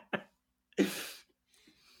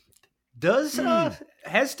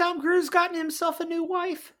 Has Tom Cruise gotten himself a new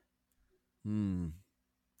wife?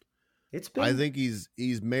 It's been. I think he's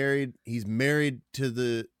married. He's married to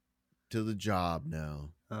the job now.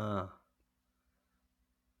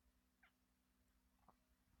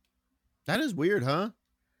 That is weird, huh?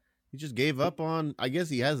 He just gave up on. I guess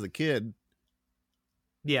he has the kid.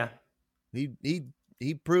 Yeah. He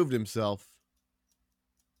proved himself.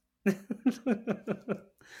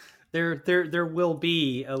 There will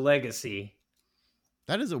be a legacy.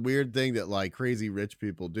 That is a weird thing that like crazy rich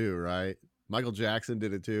people do, right? Michael Jackson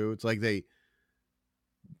did it too. It's like they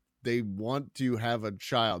want to have a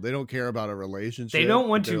child. They don't care about a relationship. They don't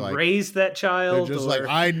want to raise that child. They're just like,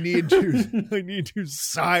 I need to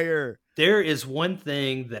sire. There is one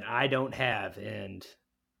thing that I don't have, and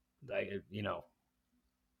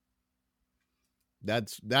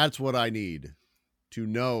that's what I need to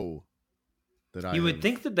know that I. You would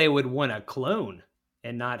think that they would want a clone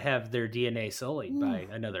and not have their DNA sullied by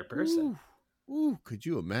another person. Ooh, could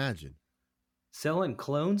you imagine? Selling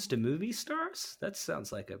clones to movie stars? That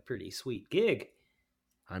sounds like a pretty sweet gig.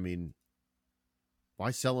 I mean,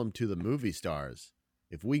 why sell them to the movie stars?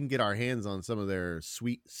 If we can get our hands on some of their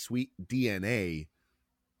sweet, sweet DNA,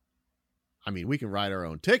 I mean, we can write our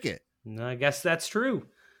own ticket. I guess that's true.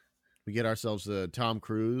 We get ourselves a Tom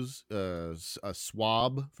Cruise, a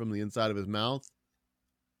swab from the inside of his mouth.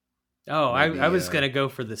 Oh, maybe, I was going to go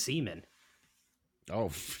for the semen.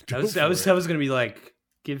 Oh, I was going to be like,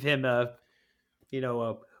 give him a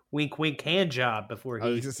wink, wink hand job before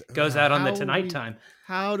he goes out on the Tonight Time.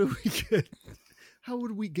 How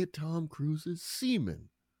would we get Tom Cruise's semen?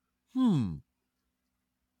 We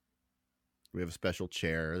have a special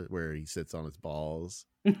chair where he sits on his balls.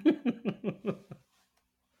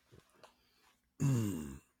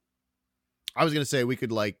 I was going to say we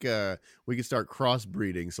could start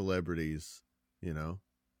crossbreeding celebrities,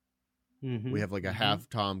 We have like a half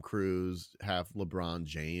Tom Cruise, half LeBron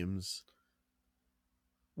James.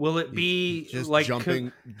 Will it be just like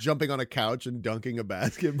jumping on a couch and dunking a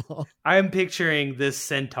basketball? I'm picturing this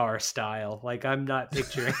centaur style. Like I'm not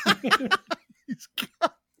picturing.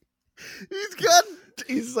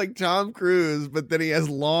 He's like Tom Cruise, but then he has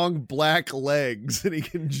long black legs and he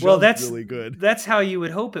can jump really good. That's how you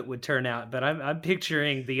would hope it would turn out, but I'm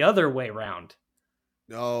picturing the other way around.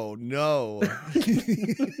 Oh no.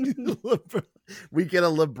 We get a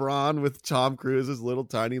LeBron with Tom Cruise's little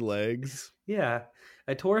tiny legs. Yeah.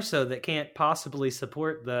 A torso that can't possibly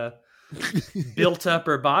support the built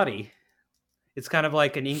upper body. It's kind of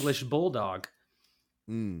like an English bulldog.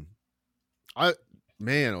 Man, oh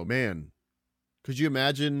man. Could you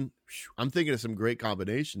imagine? I'm thinking of some great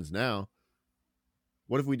combinations now.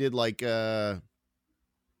 What if we did like Shaq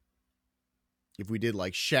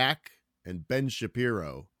and Ben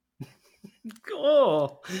Shapiro?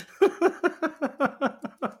 Cool.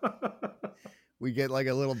 We get like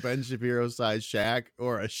a little Ben Shapiro size Shaq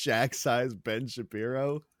or a Shaq size Ben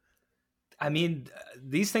Shapiro. I mean,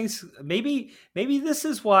 these things, maybe this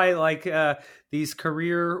is why like these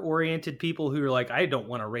career oriented people who are like, I don't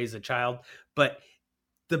want to raise a child, but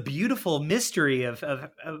the beautiful mystery of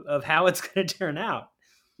how it's going to turn out.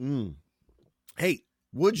 Hey,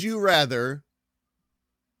 would you rather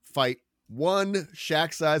fight one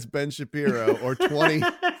Shaq size Ben Shapiro or 20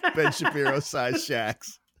 Ben Shapiro size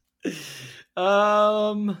Shaqs?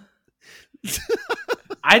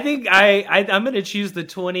 I think I'm going to choose the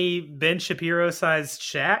 20 Ben Shapiro sized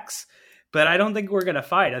Shaqs, but I don't think we're going to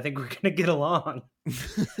fight. I think we're going to get along.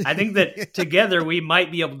 I think that together we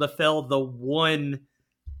might be able to fell the one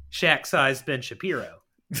Shaq sized Ben Shapiro.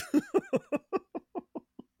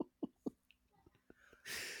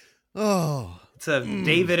 Oh, it's a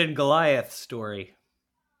David and Goliath story.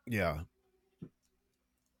 Yeah.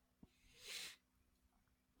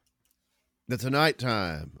 The Tonight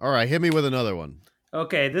Time. All right, hit me with another one.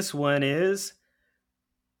 Okay, this one is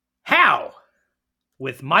How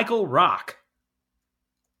with Michael Rock.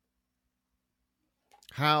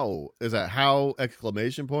 How? Is that how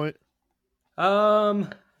exclamation point? I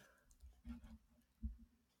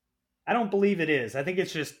don't believe it is. I think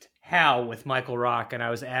it's just How with Michael Rock, and I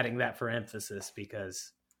was adding that for emphasis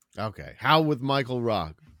because... Okay, How with Michael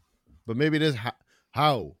Rock. But maybe it is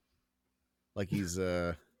how. Like he's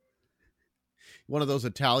one of those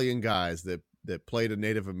Italian guys that played a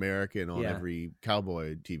Native American on every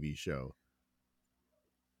cowboy TV show.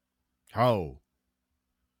 How?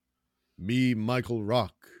 Me, Michael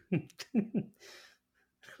Rock.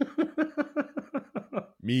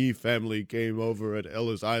 Me family came over at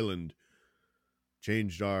Ellis Island,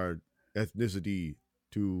 changed our ethnicity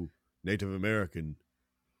to Native American.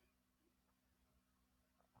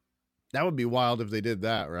 That would be wild if they did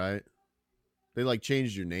that, right? They like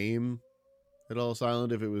changed your name at Ellis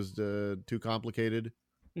Island if it was too complicated.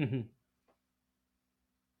 Mm-hmm.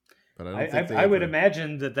 But I don't think I would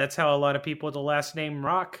imagine that that's how a lot of people with the last name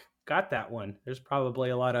Rock got that one. There's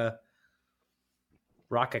probably a lot of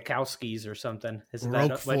Rockakowskis or something. Isn't that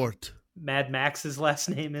what Roquefort. Mad Max's last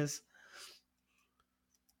name is?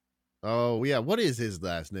 Oh yeah, what is his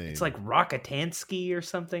last name? It's like Rockatansky or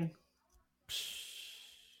something.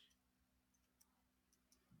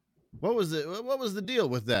 What was the deal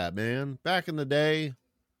with that, man? Back in the day,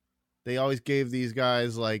 they always gave these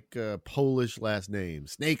guys like Polish last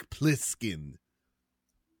names. Snake Plissken.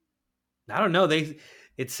 I don't know.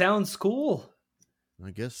 It sounds cool. I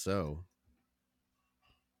guess so.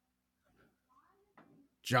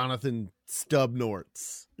 Jonathan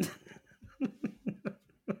Stubnorts.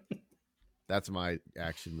 That's my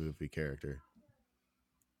action movie character.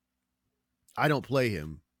 I don't play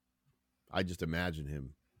him. I just imagine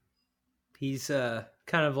him. He's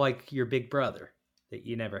kind of like your big brother that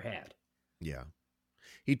you never had. Yeah.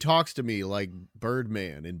 He talks to me like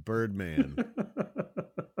Birdman in Birdman.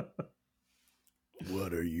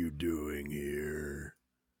 What are you doing here?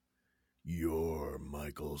 You're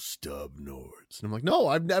Michael Stubnorts. And I'm like, no,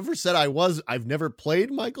 I've never said I was. I've never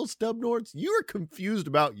played Michael Stubnorts. You are confused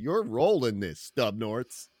about your role in this,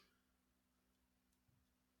 Stubnorts.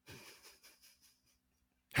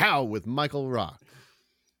 How with Michael Rock?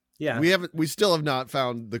 Yeah. We still have not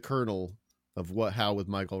found the kernel of what How with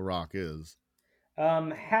Michael Rock is.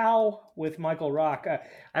 How with Michael Rock?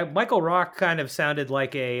 Michael Rock kind of sounded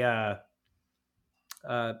like a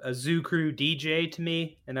Zoo Crew DJ to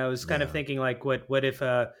me, and I was kind of thinking like, what if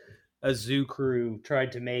a Zoo Crew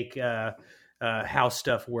tried to make How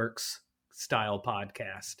Stuff Works style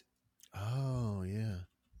podcast? Oh yeah,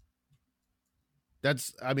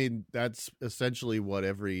 that's essentially what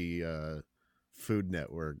every Food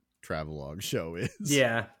Network travelogue show is.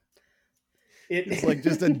 Yeah. It's like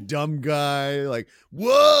just a dumb guy, like,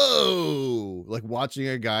 whoa, like watching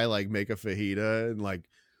a guy like make a fajita and like,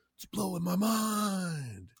 it's blowing my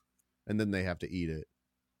mind. And then they have to eat it.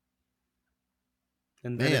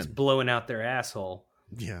 And then it's blowing out their asshole.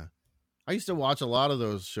 Yeah. I used to watch a lot of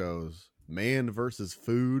those shows. Man versus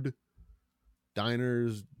Food.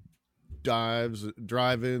 Diners, dives,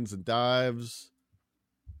 drive-ins and dives.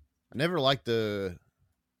 I never liked the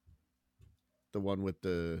one with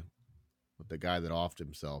the guy that offed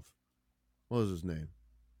himself. What was his name?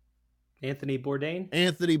 Anthony Bourdain?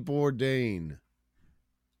 Anthony Bourdain.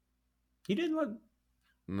 He didn't look...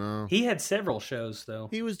 No. He had several shows, though.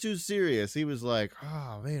 He was too serious. He was like,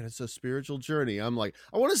 oh, man, it's a spiritual journey. I'm like,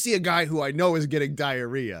 I want to see a guy who I know is getting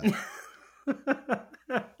diarrhea. All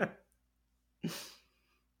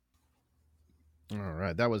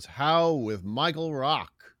right. That was How with Michael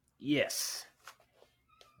Rock. Yes.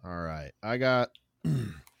 All right. I got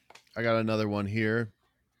another one here.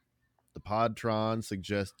 The Podtron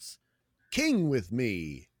suggests King with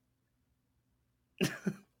Me.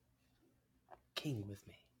 King with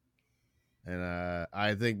Me. And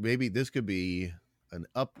I think maybe this could be an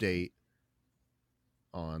update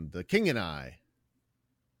on The King and I.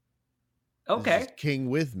 Okay. King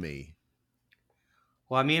with Me.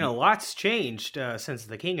 Well, I mean, a lot's changed since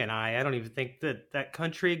The King and I don't even think that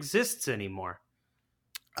country exists anymore.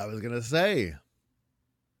 I was going to say,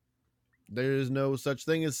 there's no such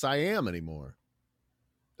thing as Siam anymore.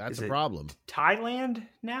 That's a problem. Thailand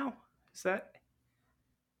now? Is that...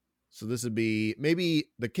 So this would be, maybe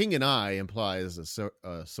The King and I implies a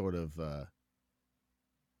sort of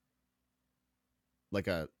like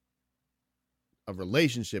a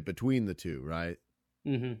relationship between the two, right?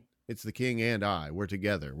 Mm-hmm. It's the king and I. We're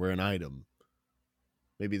together. We're an item.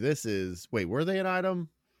 Maybe this is... Wait, were they an item?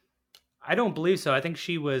 I don't believe so. I think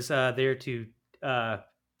she was there to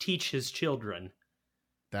teach his children.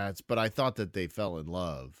 But I thought that they fell in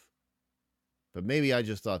love. But maybe I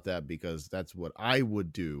just thought that because that's what I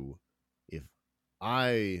would do if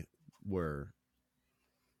I were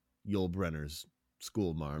Yul Brenner's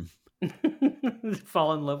school marm.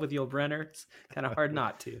 Fall in love with Yul Brenner. It's kind of hard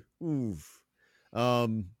not to. Oof.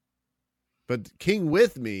 But King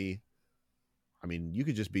with Me, I mean, you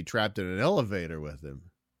could just be trapped in an elevator with him.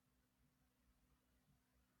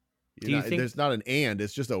 There's not an and,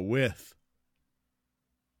 it's just a with.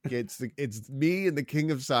 It's me and the King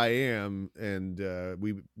of Siam, and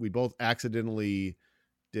we both accidentally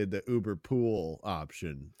did the Uber pool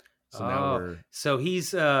option. So now so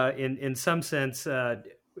he's in some sense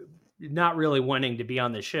not really wanting to be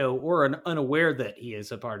on the show or unaware that he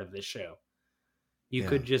is a part of this show. You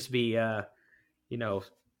could just be,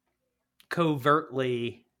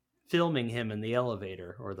 covertly filming him in the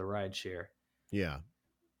elevator or the rideshare. Yeah.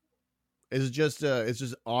 It's just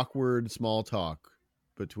awkward small talk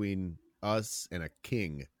between us and a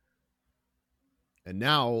king. And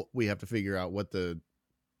now we have to figure out what the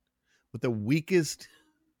weakest,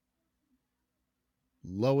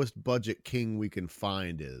 lowest budget king we can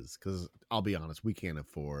find is, because I'll be honest, we can't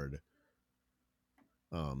afford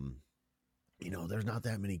there's not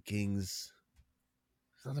that many kings.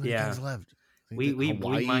 There's not that many kings left.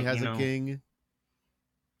 Hawaii has a king.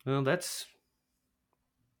 Well,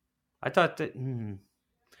 I thought that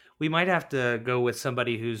we might have to go with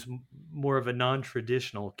somebody who's more of a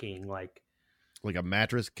non-traditional king, like a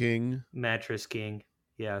mattress king. Mattress king.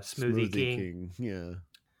 Yeah, smoothie king. Yeah.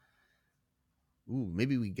 Ooh,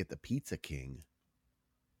 maybe we get the pizza king.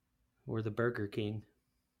 Or the Burger King.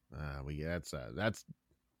 That's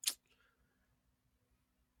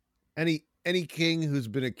any king who's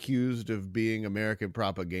been accused of being American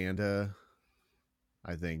propaganda,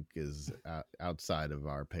 I think, is outside of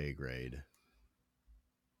our pay grade.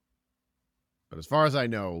 But as far as I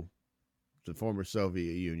know, the former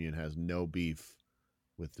Soviet Union has no beef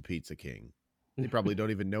with the Pizza King. They probably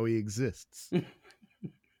don't even know he exists. With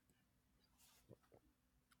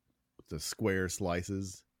the square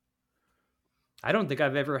slices. I don't think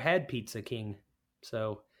I've ever had Pizza King,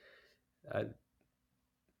 so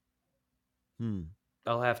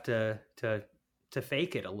I'll have to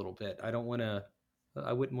fake it a little bit. I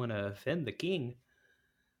wouldn't want to offend the king.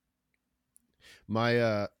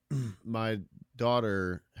 My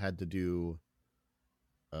daughter had to do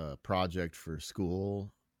a project for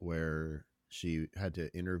school where she had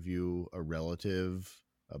to interview a relative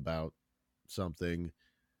about something,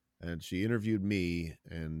 and she interviewed me,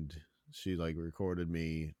 and she recorded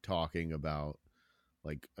me talking about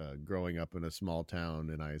growing up in a small town.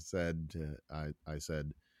 And I said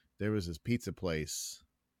there was this pizza place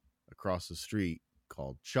across the street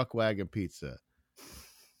called Chuck Wagon Pizza,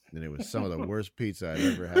 and it was some of the worst pizza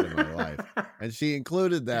I've ever had in my life. And she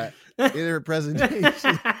included that in her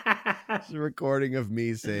presentation. It's a recording of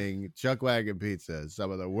me saying Chuck Wagon Pizza is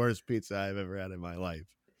some of the worst pizza I've ever had in my life.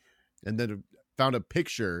 And then found a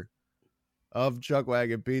picture of Chuck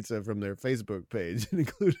Wagon Pizza from their Facebook page and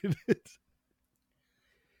included it.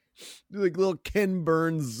 Little Ken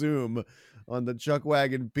Burns zoom on the Chuck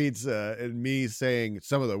Wagon Pizza and me saying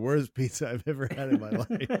some of the worst pizza I've ever had in my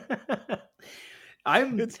life.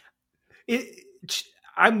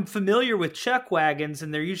 I'm familiar with Chuck Wagons,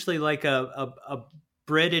 and they're usually like a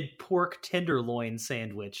breaded pork tenderloin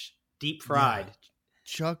sandwich, deep fried. Yeah.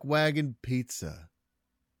 Chuck Wagon Pizza.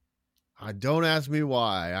 Don't ask me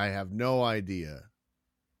why. I have no idea.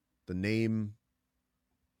 The name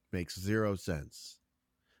makes zero sense.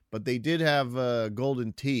 But they did have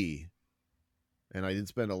golden tea, and I did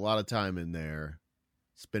spend a lot of time in there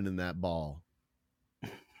spinning that ball.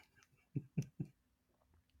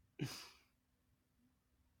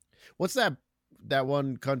 What's that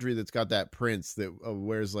one country that's got that prince that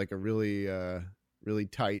wears a really really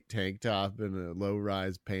tight tank top and a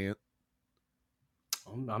low-rise pant?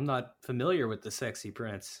 I'm not familiar with the sexy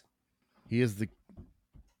prince. He's the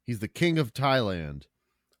king of Thailand.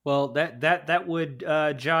 Well, that would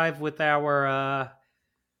jive with our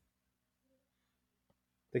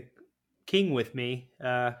the king with me,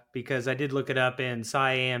 because I did look it up, and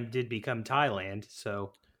Siam did become Thailand.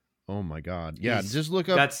 So, oh my God, yeah, just look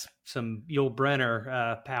up. That's some Yul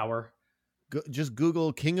Brynner power. Just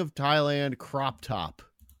Google King of Thailand crop top.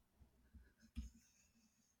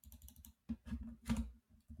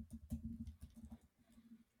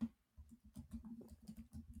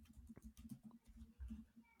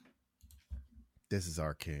 This is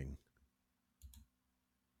our king.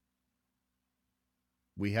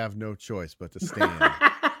 We have no choice but to stand.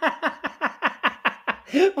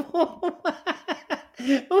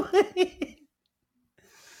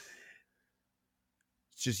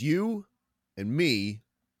 It's just you and me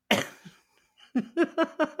and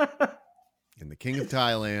the king of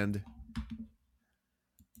Thailand.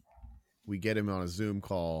 We get him on a Zoom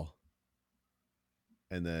call,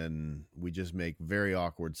 and then we just make very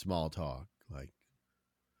awkward small talk.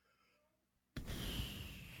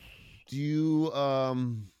 Do you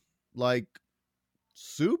like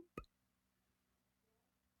soup?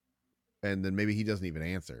 And then maybe he doesn't even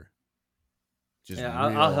answer.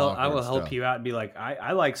 I will help you out and be like,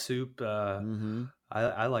 I like soup.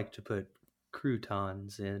 I like to put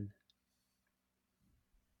croutons in.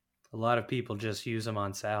 A lot of people just use them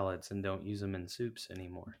on salads and don't use them in soups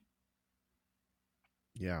anymore.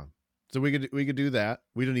 Yeah. So we could do that.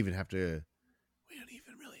 We don't even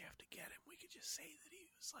really have to get him. We could just say that he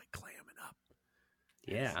was like clamming up.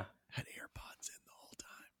 Yeah. Had AirPods in the whole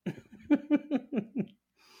time.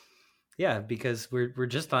 Yeah, because we're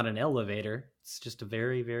just on an elevator. It's just a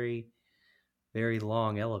very, very, very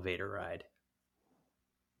long elevator ride.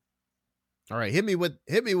 All right, hit me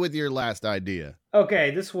with your last idea.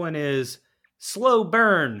 Okay, this one is Slow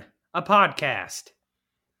Burn, a podcast.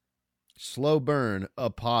 Slow Burn,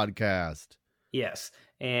 a podcast. Yes,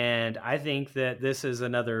 and I think that this is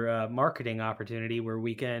another marketing opportunity where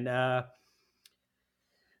we can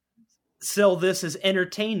sell this as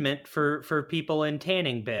entertainment for people in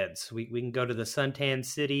tanning beds. We can go to the suntan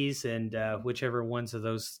cities and whichever ones of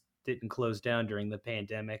those didn't close down during the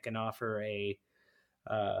pandemic and offer a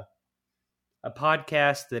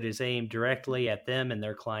podcast that is aimed directly at them and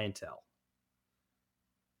their clientele.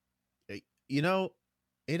 You know,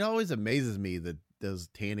 it always amazes me that those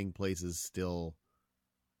tanning places still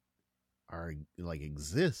are like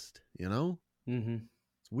exist, you know? Mm-hmm.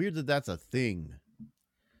 It's weird that that's a thing.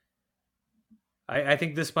 I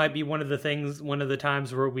think this might be one of the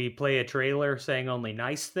times where we play a trailer saying only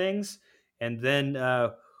nice things, and then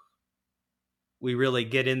we really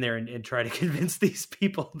get in there and try to convince these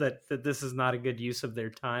people that this is not a good use of their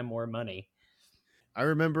time or money. I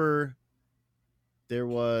remember there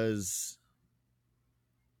was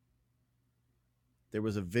a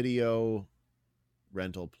video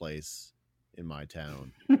rental place in my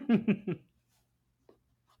town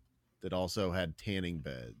that also had tanning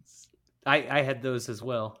beds. I had those as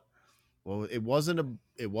well. Well, it wasn't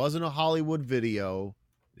a Hollywood video.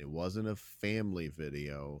 It wasn't a family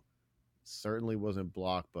video. It certainly wasn't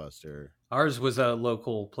Blockbuster. Ours was a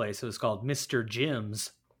local place. It was called Mr.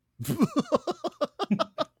 Jim's.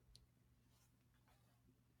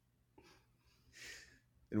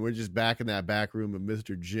 And we're just back in that back room of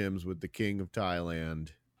Mr. Jim's with the king of Thailand.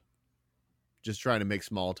 Just trying to make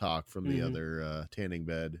small talk from the other tanning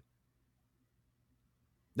bed.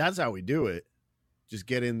 That's how we do it. Just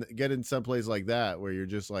get in someplace like that where you're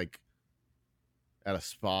just like at a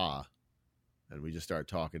spa and we just start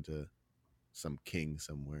talking to some king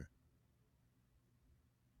somewhere.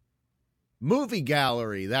 Movie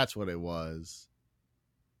Gallery, that's what it was.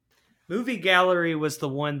 Movie Gallery was the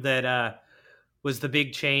one that was the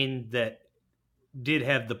big chain that did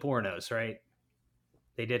have the pornos, right?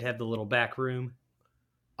 They did have the little back room.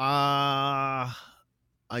 I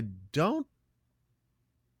don't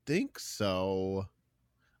think so.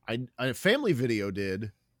 I Family Video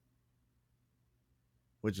did,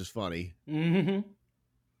 which is funny. Mm-hmm.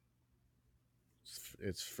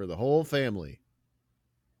 It's for the whole family,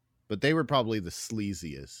 but they were probably the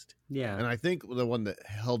sleaziest. Yeah, And I think the one that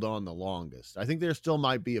held on the longest. I think there still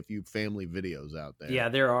might be a few Family Videos out there. Yeah,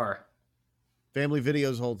 there are. Family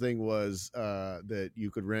Video's whole thing was that you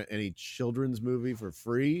could rent any children's movie for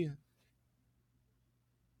free.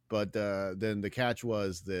 But then the catch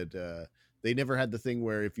was that they never had the thing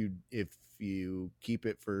where if you keep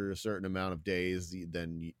it for a certain amount of days,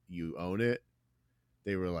 then you own it.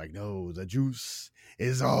 They were like, no, the juice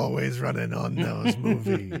is always running on those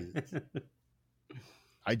movies.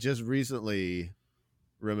 I just recently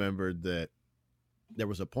remembered that there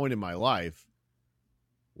was a point in my life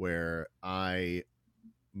where I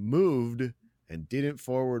moved and didn't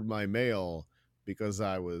forward my mail because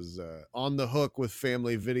I was on the hook with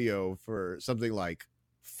Family Video for something like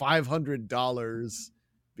 $500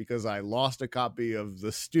 because I lost a copy of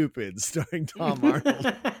The Stupid starring Tom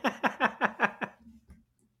Arnold.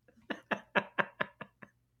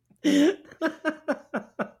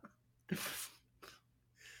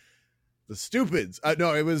 The Stupids.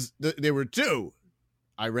 No, it was there were two.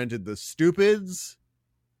 I rented The Stupids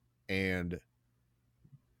and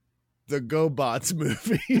the GoBots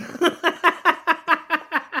movie.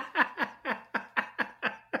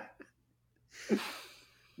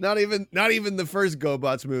 Not even the first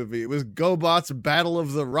GoBots movie. It was GoBots Battle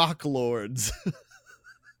of the Rock Lords.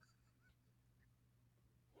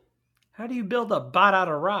 How do you build a bot out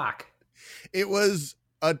of rock? It was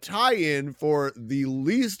a tie-in for the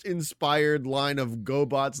least inspired line of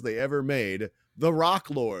GoBots they ever made, the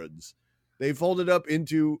Rock Lords. They folded up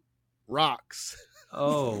into rocks.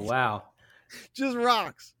 Oh, wow. Just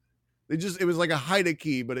rocks. It was like a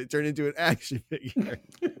hide-a-key, but it turned into an action figure.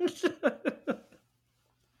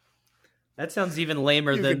 That sounds even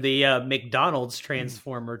lamer than the McDonald's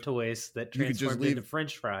Transformer toys that transformed into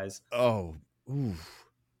French fries. Oh, ooh.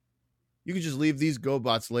 You could just leave these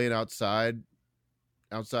GoBots laying outside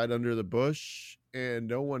under the bush, and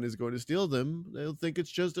no one is going to steal them. They'll think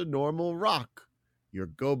it's just a normal rock. Your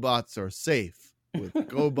GoBots are safe with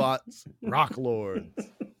GoBots Rock Lords.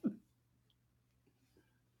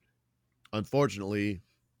 Unfortunately,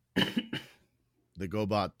 the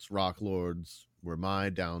GoBots Rock Lords were my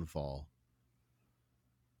downfall.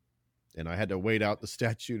 And I had to wait out the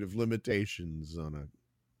statute of limitations on a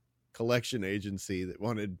collection agency that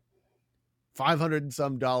wanted $500 and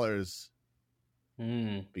some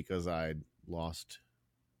because I'd lost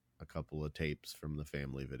a couple of tapes from the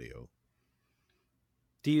family video.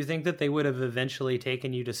 Do you think that they would have eventually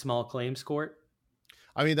taken you to small claims court?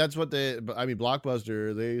 I mean, that's what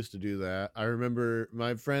Blockbuster, they used to do that. I remember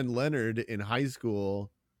my friend Leonard in high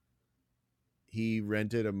school, he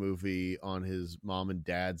rented a movie on his mom and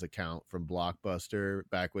dad's account from Blockbuster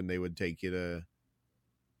back when they would take you to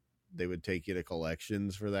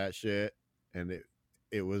collections for that shit. And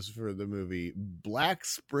it was for the movie Black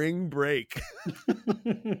Spring Break.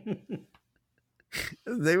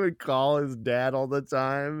 They would call his dad all the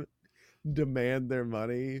time, demand their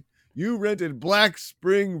money. You rented Black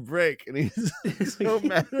Spring Break, and he's so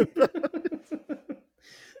mad about it.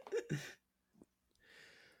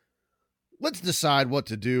 Let's decide what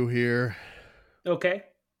to do here. Okay.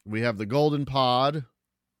 We have the Golden Pod,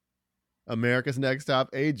 America's Next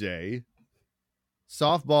Top AJ,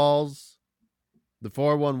 Softballs, the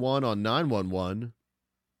 411 on 911,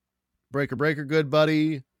 Breaker Breaker Good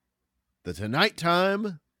Buddy, The Tonight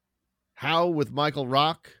Time, How with Michael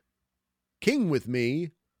Rock, King with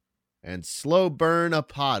Me, and Slow Burn, a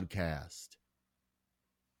podcast.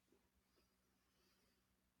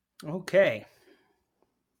 Okay.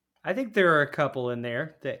 I think there are a couple in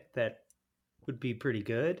there that would be pretty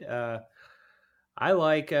good. I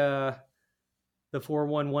like the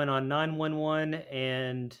 411 on 911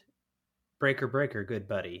 and Breaker Breaker Good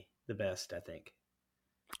Buddy the best, I think.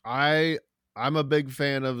 I'm a big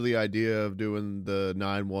fan of the idea of doing the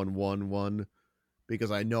 911 one because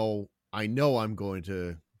I know I'm going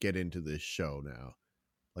to get into this show now.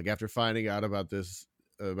 Like after finding out about this,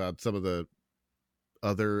 about some of the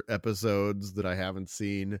other episodes that I haven't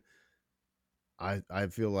seen, I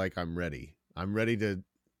feel like I'm ready. I'm ready to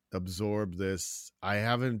absorb this. I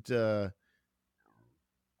haven't gotten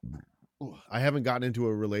into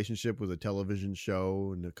a relationship with a television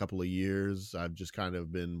show in a couple of years. I've just kind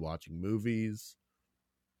of been watching movies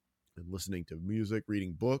and listening to music,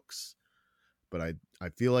 reading books. But I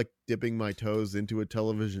feel like dipping my toes into a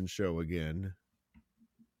television show again.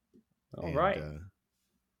 All right.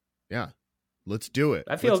 Yeah, let's do it.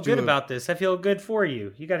 I feel good about this. I feel good for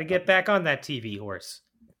you. You got to get back on that TV horse.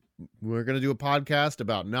 We're going to do a podcast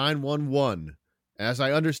about 911. As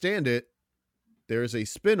I understand it, there's a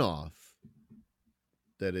spinoff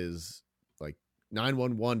that is like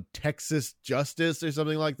 911 Texas Justice or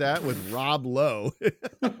something like that with Rob Lowe.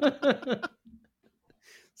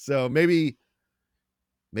 So maybe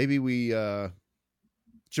we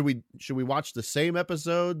should we watch the same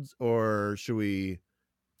episodes or should we?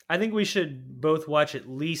 I think we should both watch at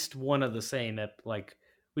least one of the same. Like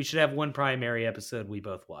we should have one primary episode we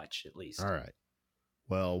both watch at least. All right.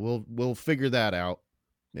 Well, we'll figure that out.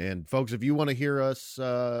 And folks, if you want to hear us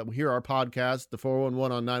hear our podcast, the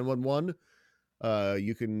 411 on 911,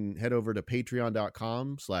 you can head over to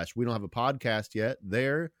patreon.com/we don't have a podcast yet.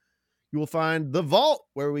 There you will find the vault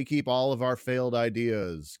where we keep all of our failed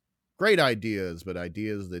ideas. Great ideas, but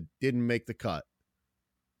ideas that didn't make the cut.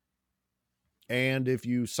 And if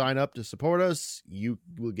you sign up to support us, you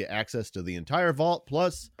will get access to the entire vault,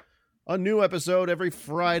 plus a new episode every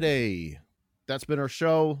Friday. That's been our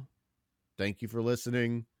show. Thank you for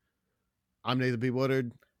listening. I'm Nathan P.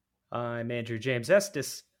 Woodard. I'm Andrew James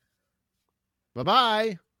Estes.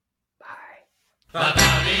 Bye-bye. Bye.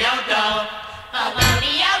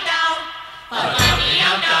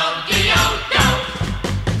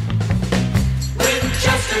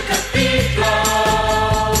 Winchester Cathedral,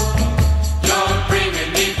 you're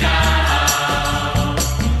bringing me down.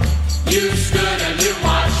 You stood and